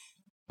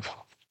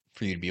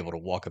for you to be able to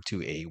walk up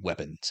to a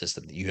weapon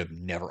system that you have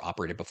never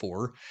operated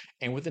before,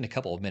 and within a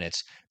couple of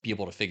minutes, be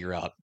able to figure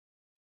out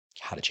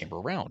how to chamber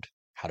a round,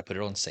 how to put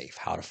it on safe,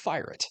 how to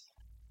fire it.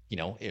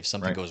 If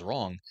something goes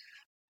wrong,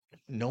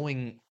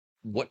 knowing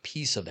what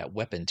piece of that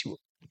weapon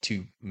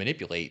to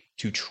manipulate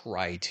to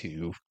try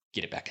to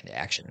get it back into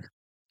action.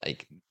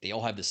 Like, they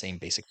all have the same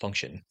basic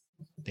function.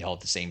 They all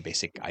have the same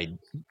basic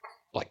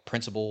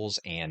principles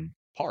and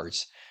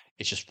parts.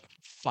 It's just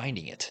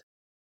finding it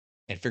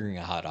and figuring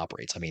out how it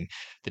operates. I mean,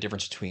 the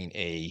difference between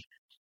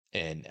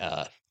an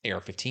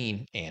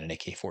AR-15 and an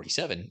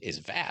AK-47 is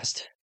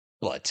vast,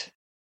 but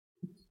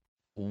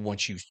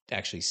once you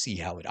actually see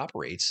how it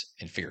operates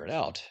and figure it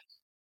out,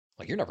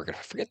 you're never going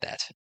to forget that.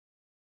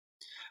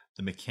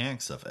 The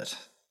mechanics of it,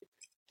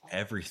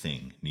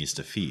 everything needs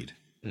to feed.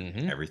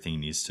 Mm-hmm. Everything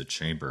needs to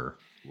chamber,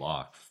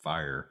 lock,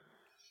 fire,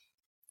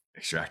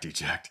 extract,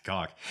 eject,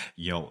 cock.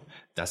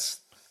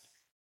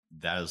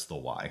 That is the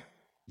why.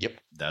 Yep.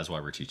 That is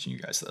why we're teaching you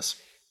guys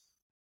this.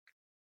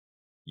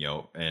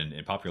 And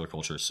in popular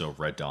culture, so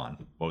Red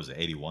Dawn, what was it,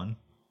 81?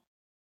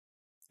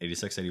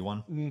 86,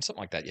 81? Something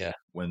like that, yeah.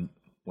 When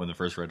the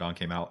first Red Dawn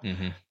came out.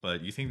 Mm-hmm.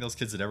 But you think those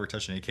kids had ever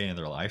touched an AK in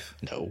their life?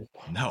 No.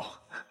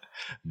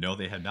 No,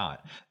 they had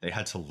not. They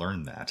had to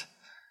learn that.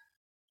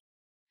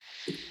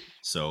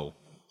 So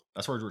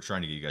that's what we're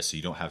trying to get you guys, so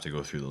you don't have to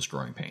go through those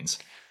growing pains.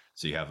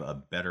 So you have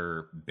a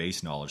better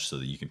base knowledge so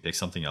that you can pick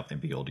something up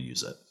and be able to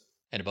use it.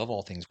 And above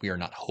all things, we are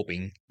not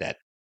hoping that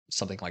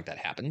something like that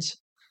happens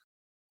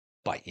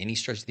by any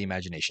stretch of the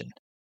imagination.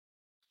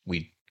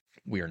 We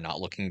are not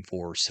looking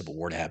for civil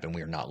war to happen.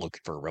 We are not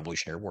looking for a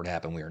revolutionary war to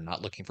happen. We are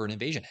not looking for an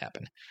invasion to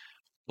happen.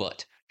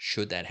 But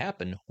should that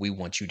happen, we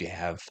want you to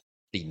have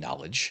the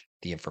knowledge,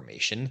 the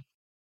information,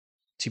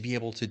 to be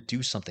able to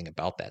do something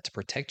about that, to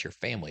protect your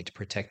family, to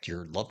protect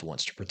your loved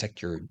ones, to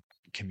protect your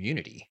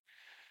community,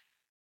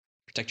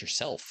 protect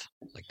yourself.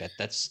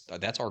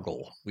 That's our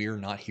goal. We are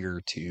not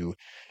here to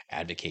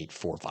advocate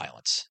for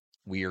violence.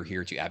 We are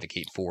here to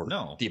advocate for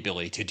the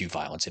ability to do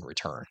violence in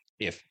return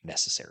if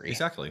necessary.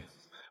 Exactly.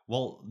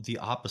 Well, the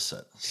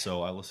opposite.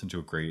 So I listened to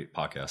a great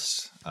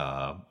podcast.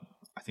 I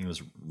think it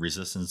was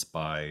Resistance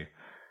by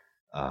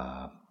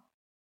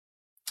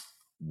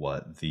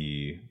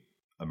the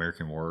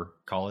American War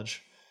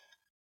College,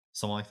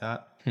 something like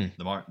that.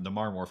 The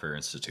Modern Warfare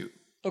Institute.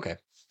 Okay.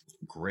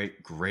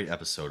 Great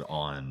episode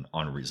on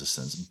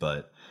resistance,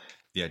 but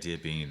the idea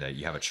being that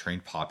you have a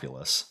trained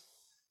populace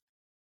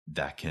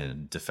that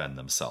can defend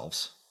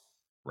themselves,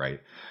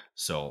 right?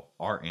 So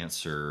our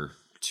answer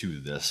to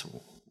this,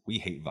 we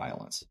hate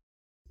violence,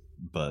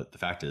 but the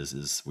fact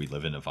is we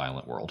live in a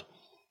violent world.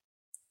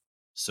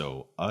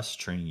 So us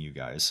training you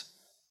guys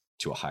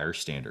to a higher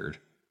standard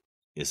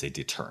is a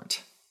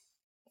deterrent.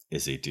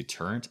 Is a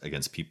deterrent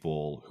against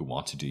people who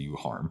want to do you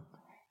harm.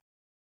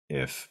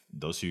 If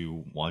those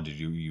who wanted to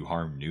do you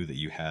harm knew that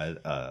you had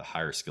a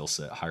higher skill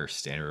set, higher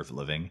standard of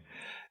living,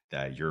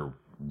 that you're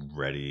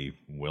ready,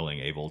 willing,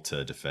 able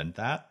to defend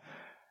that,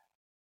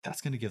 that's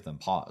going to give them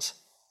pause.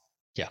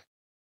 Yeah.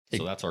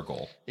 So that's our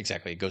goal.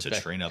 Exactly. It goes to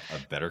back, train up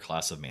a better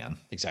class of man.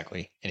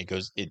 Exactly. And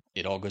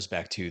it all goes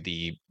back to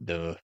the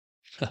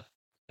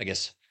I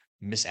guess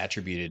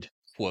misattributed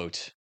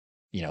quote,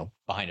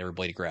 behind every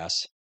blade of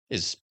grass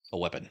is a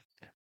weapon.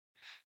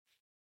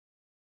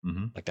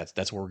 Mm-hmm. Like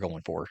that's what we're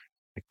going for.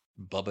 Like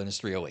Bubba and his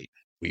 308.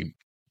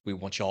 We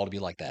want y'all to be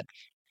like that.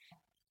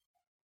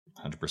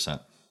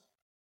 100%.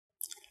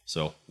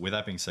 So with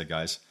that being said,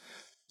 guys,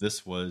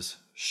 this was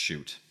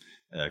Shoot,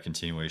 a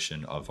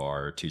continuation of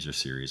our teaser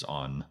series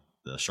on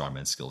the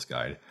Strongman Skills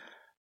Guide.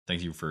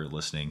 Thank you for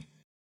listening.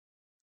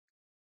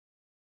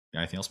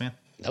 Got anything else, man?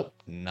 Nope,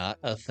 not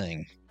a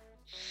thing.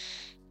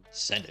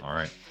 Send it. All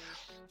right.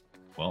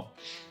 Well,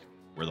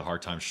 we're the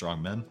Hard Time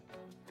Strong Men,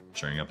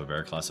 training up a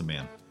better class of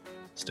man.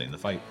 Stay in the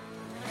fight.